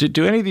cool.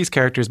 Do any of these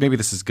characters? Maybe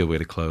this is a good way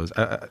to close.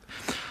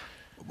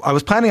 I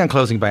was planning on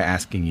closing by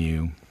asking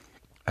you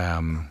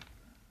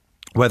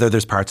whether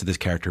there's parts of this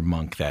character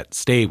Monk that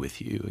stay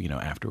with you, you know,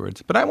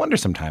 afterwards. But I wonder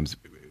sometimes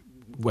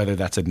whether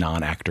that's a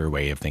non-actor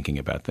way of thinking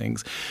about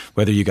things,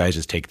 whether you guys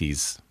just take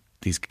these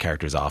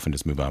characters off and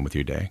just move on with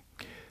your day.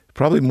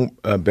 Probably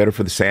better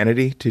for the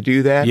sanity to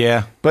do that.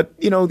 Yeah. But,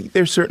 you know,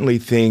 there's certainly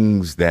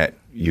things that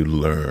you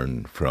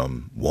learn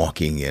from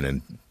walking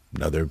in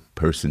another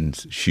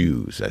person's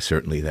shoes.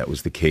 Certainly that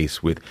was the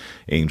case with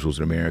Angels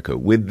in America.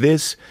 With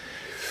this,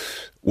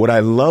 what I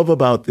love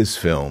about this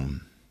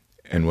film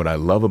and what I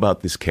love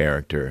about this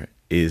character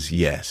is,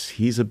 yes,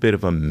 he's a bit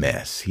of a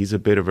mess. He's a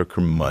bit of a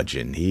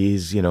curmudgeon.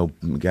 He's, you know,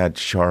 got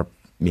sharp,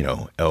 you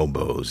know,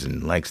 elbows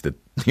and likes to,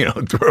 you know,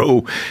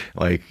 throw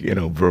like, you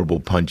know,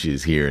 verbal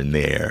punches here and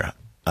there.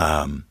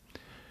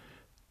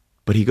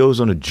 But he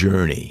goes on a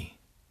journey,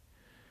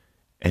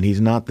 and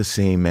he's not the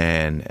same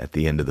man at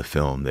the end of the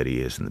film that he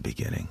is in the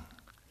beginning.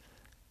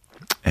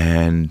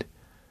 And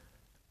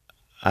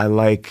I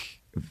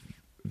like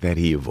that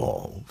he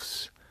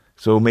evolves.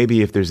 So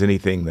maybe if there's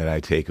anything that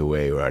I take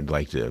away or I'd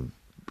like to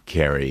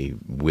carry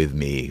with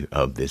me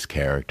of this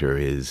character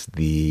is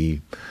the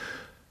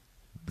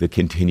the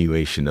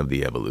continuation of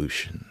the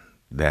evolution.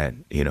 That,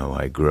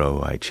 I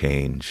grow, I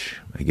change,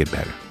 I get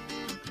better.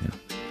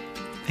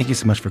 Thank you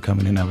so much for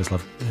coming in. I always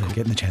love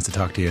getting the chance to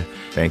talk to you.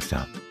 Thanks,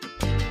 Tom.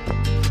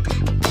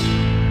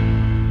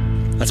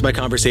 That's my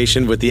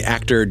conversation with the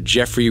actor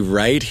Jeffrey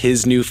Wright.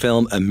 His new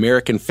film,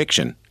 American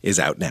Fiction, is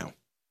out now.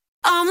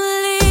 I'm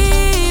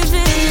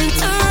leaving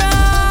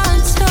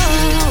Toronto.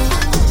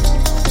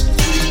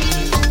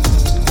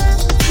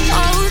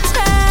 Oh,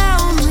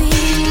 tell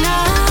me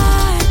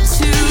not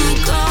to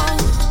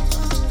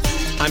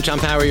go. I'm Tom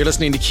Power. You're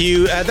listening to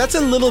Q. That's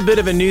a little bit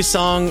of a new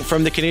song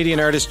from the Canadian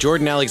artist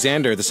Jordan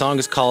Alexander. The song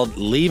is called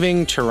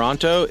Leaving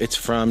Toronto. It's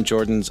from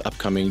Jordan's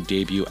upcoming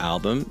debut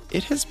album.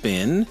 It has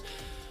been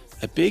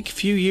a big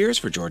few years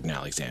for Jordan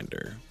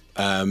Alexander.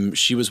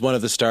 She was one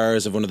of the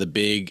stars of one of the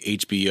big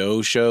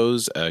HBO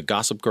shows,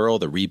 Gossip Girl,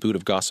 the reboot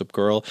of Gossip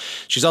Girl.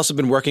 She's also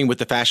been working with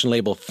the fashion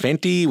label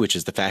Fenty, which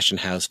is the fashion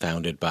house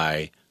founded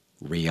by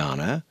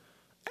Rihanna.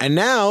 And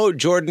now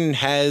Jordan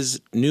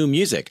has new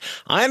music.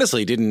 I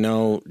honestly didn't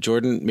know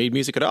Jordan made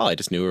music at all. I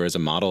just knew her as a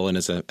model and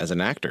as an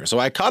actor. So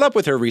I caught up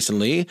with her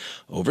recently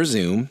over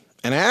Zoom,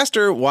 and I asked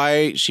her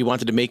why she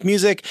wanted to make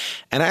music,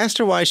 and I asked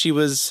her why she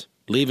was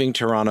leaving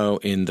Toronto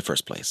in the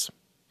first place.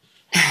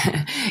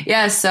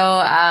 Yeah, so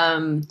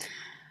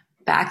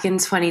back in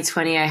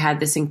 2020, I had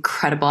this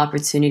incredible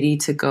opportunity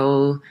to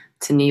go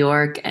to New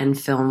York and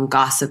film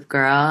Gossip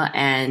Girl,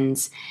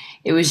 and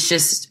it was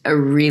just a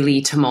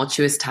really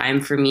tumultuous time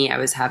for me. I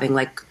was having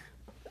I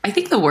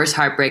think the worst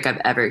heartbreak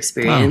I've ever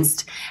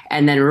experienced. Wow.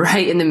 And then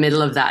right in the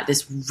middle of that,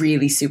 this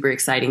really super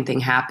exciting thing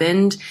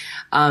happened.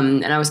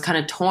 And I was kind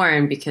of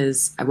torn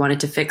because I wanted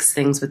to fix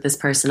things with this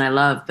person I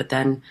love, but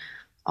then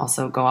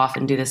also go off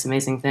and do this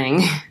amazing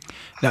thing.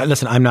 Now,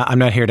 listen, I'm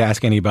not here to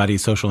ask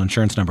anybody's social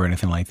insurance number or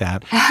anything like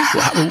that.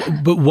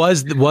 But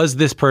was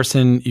this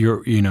person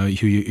who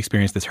you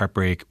experienced this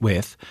heartbreak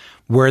with,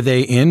 were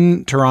they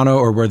in Toronto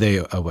or were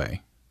they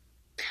away?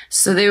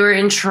 So they were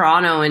in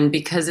Toronto, and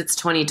because it's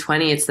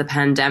 2020, it's the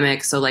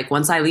pandemic. So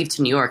once I leave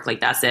to New York,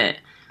 that's it.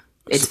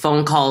 It's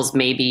phone calls,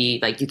 maybe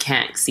you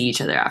can't see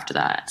each other after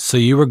that. So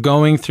you were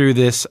going through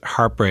this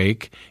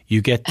heartbreak.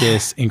 You get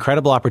this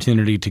incredible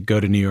opportunity to go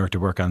to New York to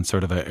work on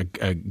sort of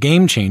a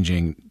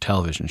game-changing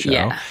television show.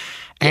 Yeah.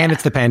 And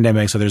it's the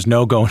pandemic, so there's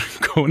no going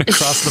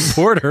across the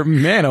border.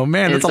 Man, oh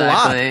man, that's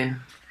exactly. A lot.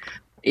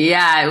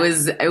 Yeah,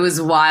 it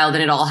was wild,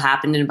 and it all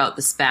happened in about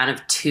the span of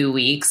 2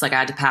 weeks. I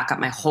had to pack up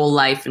my whole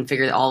life and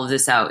figure all of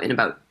this out in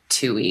about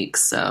 2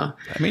 weeks. So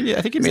I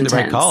think you made the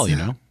right call,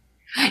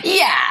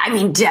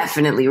 Yeah,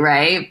 definitely,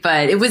 right?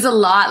 But it was a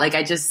lot.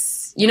 I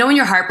just, when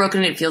you're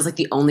heartbroken, it feels like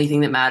the only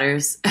thing that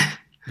matters.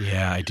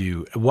 Yeah, I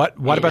do. What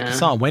about the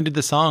song? When did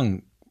the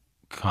song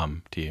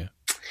come to you?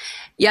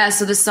 Yeah,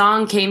 so the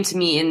song came to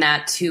me in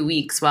that 2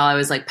 weeks while I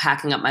was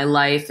packing up my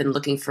life and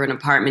looking for an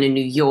apartment in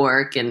New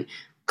York and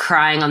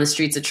crying on the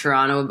streets of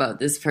Toronto about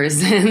this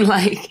person.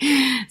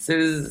 So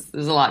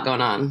there's a lot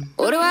going on.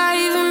 What do I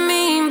even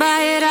mean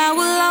by it? I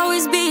will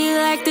always be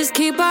like this.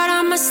 Keep art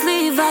on my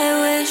sleeve,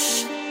 I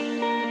wish.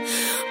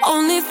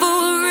 Only for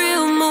a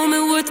real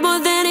moment worth more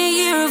than a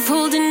year of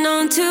holding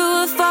on to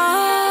a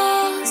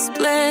false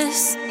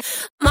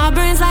bliss. My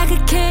brain's like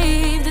a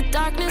cave, the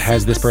darkness.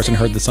 Has this person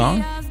heard the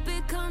song?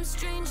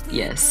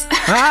 Yes.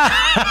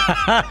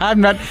 I'm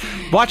not.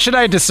 What should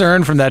I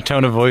discern from that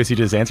tone of voice you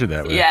just answered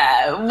that with?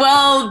 Yeah.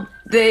 Well,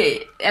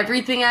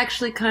 everything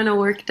actually kind of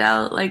worked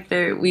out.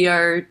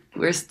 We're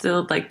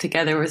still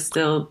together. We're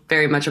still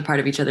very much a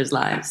part of each other's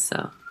lives.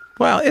 So.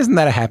 Well, isn't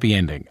that a happy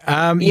ending?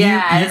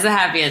 It's a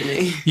happy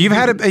ending. You've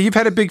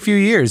had a big few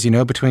years,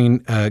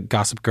 between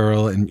Gossip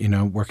Girl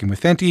and working with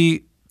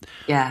Fenty.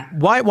 Yeah.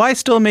 Why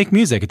still make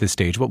music at this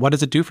stage? What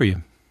does it do for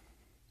you?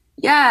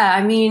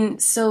 Yeah,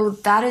 so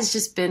that has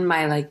just been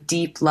my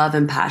deep love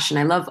and passion.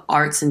 I love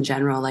arts in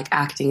general.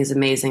 Acting is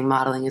amazing,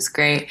 modeling is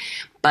great,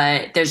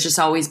 but there's just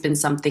always been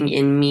something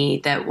in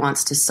me that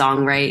wants to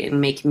songwrite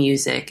and make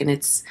music, and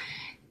it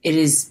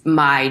is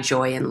my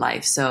joy in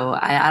life. So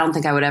I don't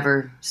think I would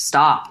ever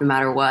stop, no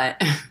matter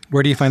what.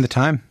 Where do you find the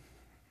time?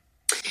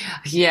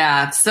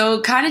 Yeah,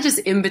 so kind of just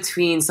in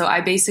between. So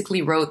I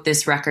basically wrote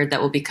this record that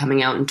will be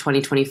coming out in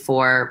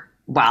 2024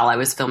 while I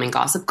was filming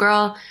Gossip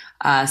Girl.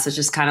 So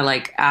just kind of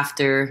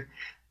after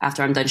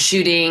I'm done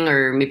shooting,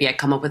 or maybe I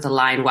come up with a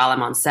line while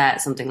I'm on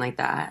set, something like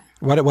that.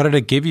 What did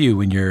it give you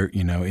when you're,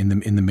 in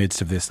the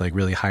midst of this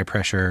really high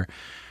pressure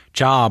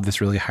job,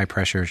 this really high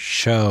pressure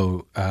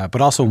show,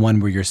 but also one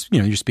where you're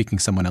speaking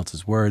someone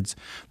else's words?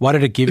 What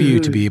did it give you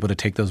to be able to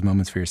take those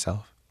moments for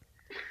yourself?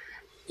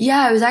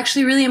 Yeah, it was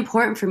actually really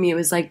important for me. It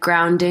was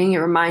grounding. It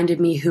reminded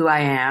me who I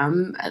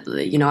am.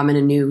 I'm in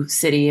a new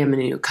city. I'm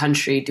in a new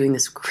country doing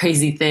this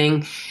crazy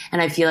thing.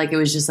 And I feel it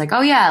was just oh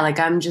yeah,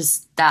 I'm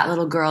just that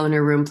little girl in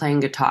her room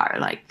playing guitar.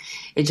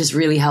 It just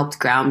really helped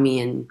ground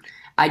me. And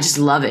I just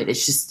love it.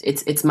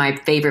 It's my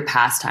favorite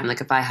pastime.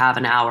 If I have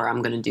an hour,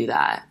 I'm going to do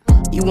that.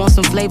 You want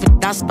some flavor,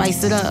 I'll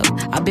spice it up.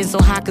 I've been so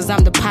hot cause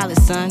I'm the pilot,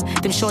 son.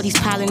 Them shorties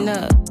piling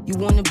up. You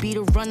wanna be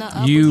the runner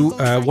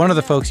up? One of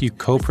the folks you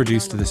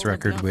co-produced this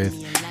record with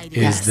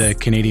is the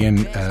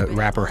Canadian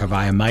rapper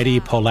Hawaii Mighty,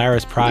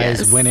 Polaris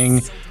Prize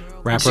winning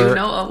rapper,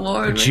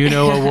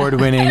 Juno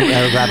Award winning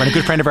rapper, and a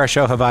good friend of our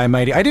show, Hawaii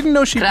Mighty. I didn't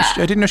know she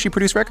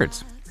produced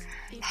records.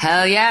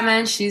 Hell yeah,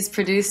 man. She's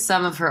produced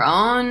some of her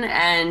own,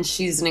 and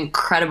she's an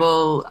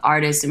incredible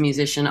artist and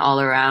musician all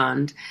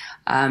around.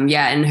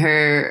 And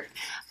her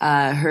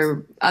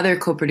other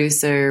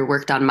co-producer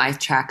worked on my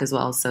track as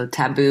well, so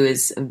Taboo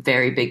is a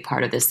very big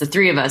part of this. The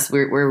three of us,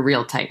 we're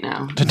real tight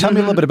now. So tell me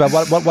a little bit about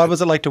what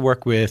was it like to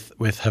work with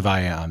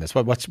Hawaii on this?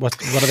 What do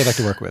they like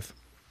to work with?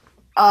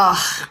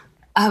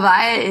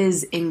 Hawaii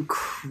is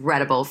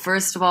incredible.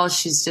 First of all,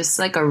 she's just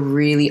like a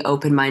really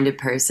open-minded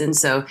person,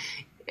 so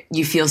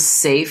you feel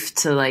safe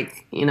to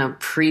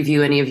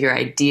preview any of your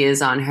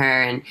ideas on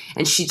her, and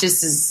she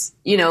just is,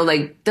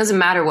 doesn't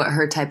matter what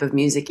her type of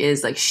music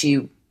is, like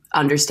she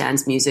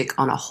understands music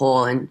on a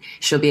whole, and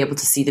she'll be able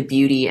to see the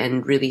beauty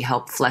and really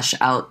help flesh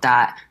out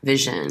that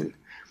vision.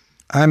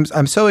 I'm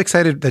so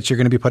excited that you're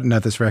going to be putting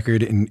out this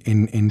record in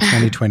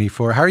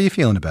 2024. How are you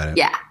feeling about it?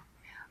 Yeah.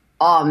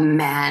 Oh,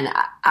 man,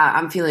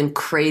 I'm feeling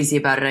crazy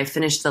about it. I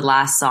finished the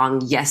last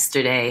song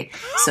yesterday.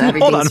 So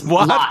everything's Hold on,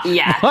 what?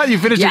 What? You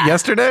finished it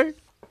yesterday?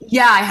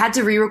 Yeah, I had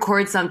to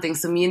re-record something.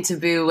 So me and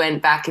Taboo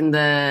went back in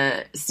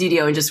the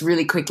studio and just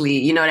really quickly,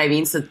 you know what I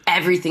mean? So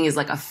everything is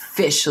like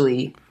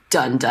officially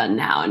done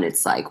now. And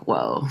it's like,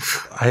 whoa.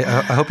 I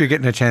hope you're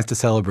getting a chance to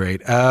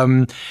celebrate.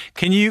 Can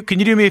you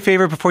do me a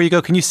favor before you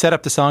go? Can you set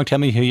up the song, tell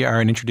me who you are,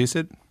 and introduce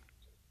it?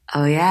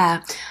 Oh,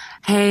 yeah.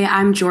 Hey,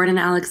 I'm Jordan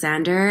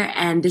Alexander,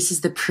 and this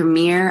is the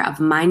premiere of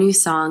my new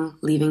song,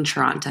 Leaving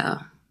Toronto.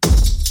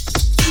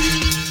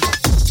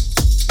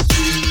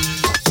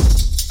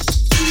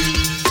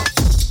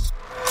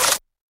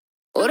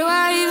 What do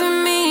I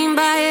even mean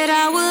by it?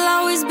 I will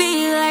always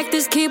be like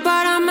this, keep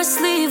out on my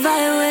sleeve,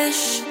 I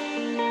wish.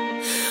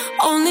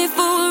 Only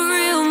for a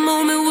real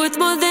moment, worth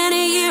more than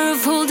a year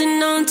of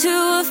holding on to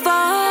a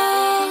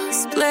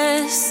false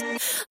bliss.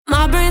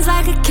 My brain's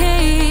like a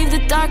cave, the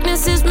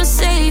darkness is my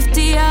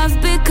safety.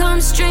 I've become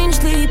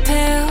strangely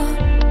pale.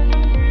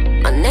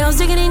 My nails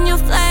digging in your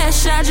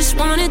flesh, I just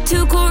wanted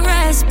to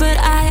caress, but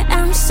I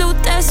am so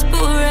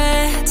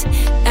desperate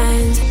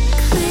and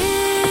clinging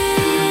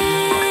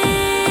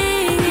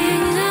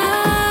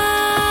on,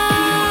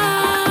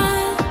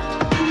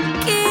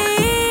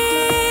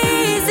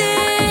 keys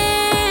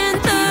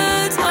in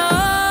the door.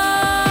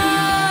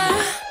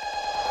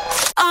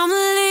 I'm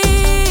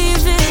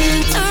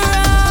leaving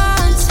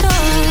Toronto.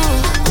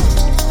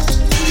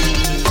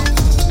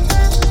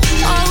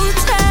 Oh,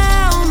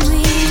 tell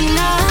me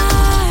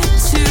not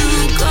to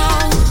go.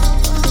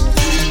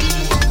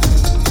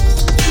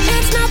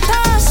 It's not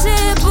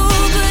possible,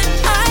 but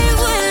I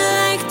would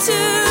like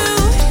to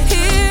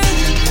hear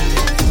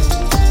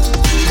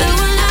that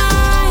when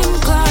I'm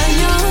gone,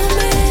 you'll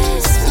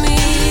miss me,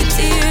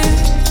 dear.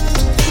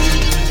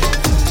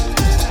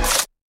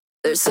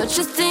 There's such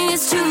a thing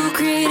as too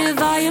creative.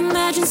 I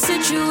imagine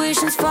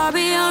situations far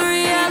beyond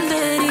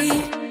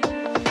reality.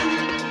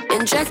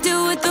 Injected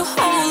with the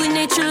holy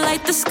nature,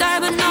 light the sky,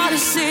 but not a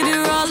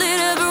savior. All it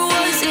ever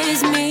was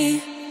is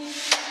me.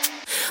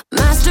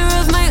 Master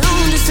of my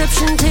own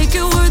deception, take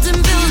your words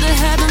and build a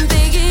heaven,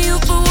 begging you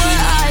for what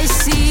I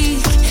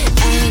seek.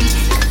 And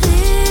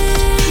clinging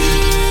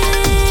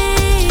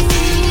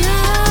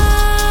on,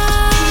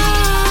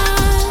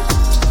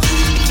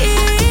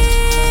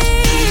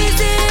 keys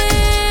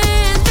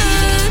in the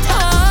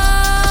door.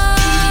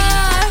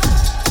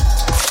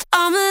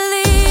 I'm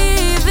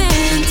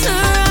leaving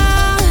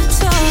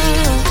Toronto.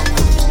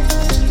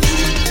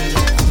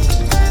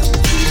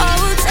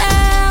 Oh,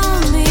 tell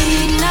me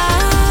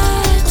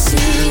not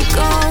to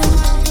go.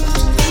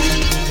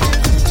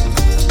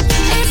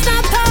 It's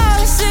not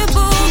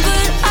possible,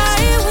 but I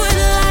would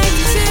like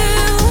to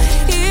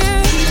hear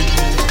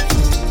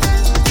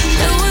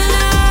that when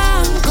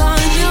I'm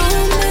gone,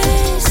 you'll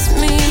miss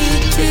me,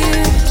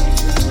 dear.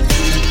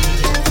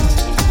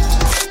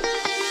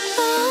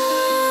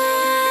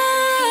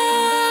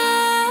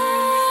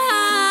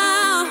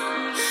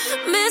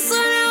 Miss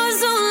when I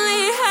was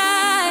only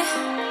high.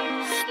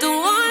 Don't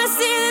wanna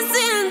see this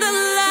in the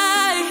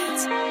light.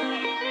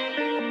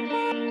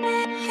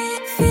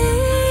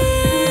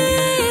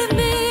 Feed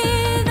me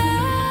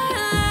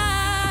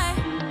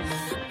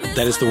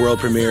That is the world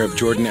premiere of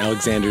Jordan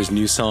Alexander's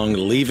new song,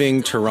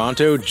 Leaving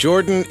Toronto.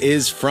 Jordan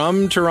is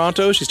from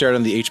Toronto. She starred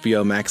on the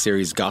HBO Max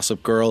series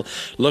Gossip Girl.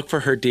 Look for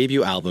her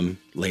debut album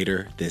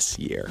later this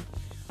year.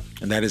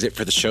 And that is it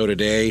for the show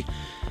today.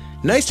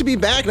 Nice to be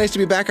back. Nice to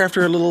be back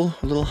after a little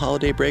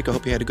holiday break. I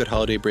hope you had a good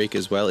holiday break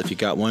as well, if you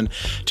got one.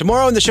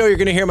 Tomorrow on the show, you're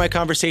going to hear my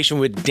conversation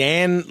with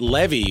Dan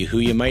Levy, who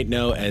you might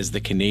know as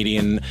the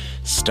Canadian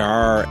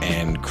star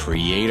and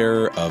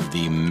creator of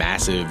the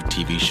massive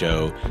TV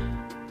show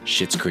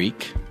Schitt's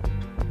Creek.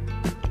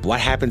 What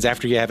happens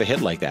after you have a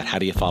hit like that? How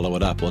do you follow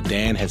it up? Well,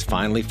 Dan has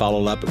finally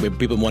followed up. We've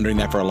been wondering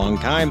that for a long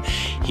time.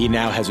 He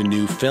now has a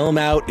new film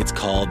out. It's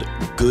called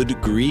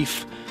Good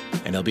Grief,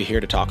 and he'll be here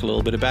to talk a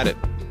little bit about it.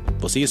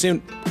 We'll see you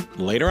soon.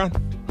 Later on.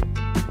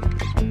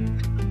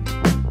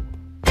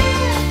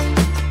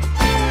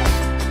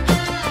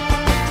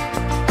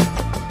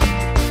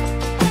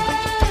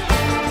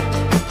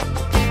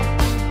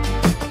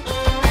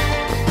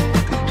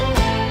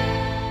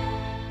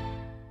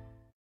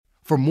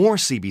 For more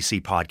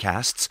CBC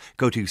podcasts,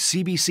 go to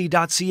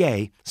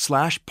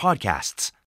cbc.ca/podcasts.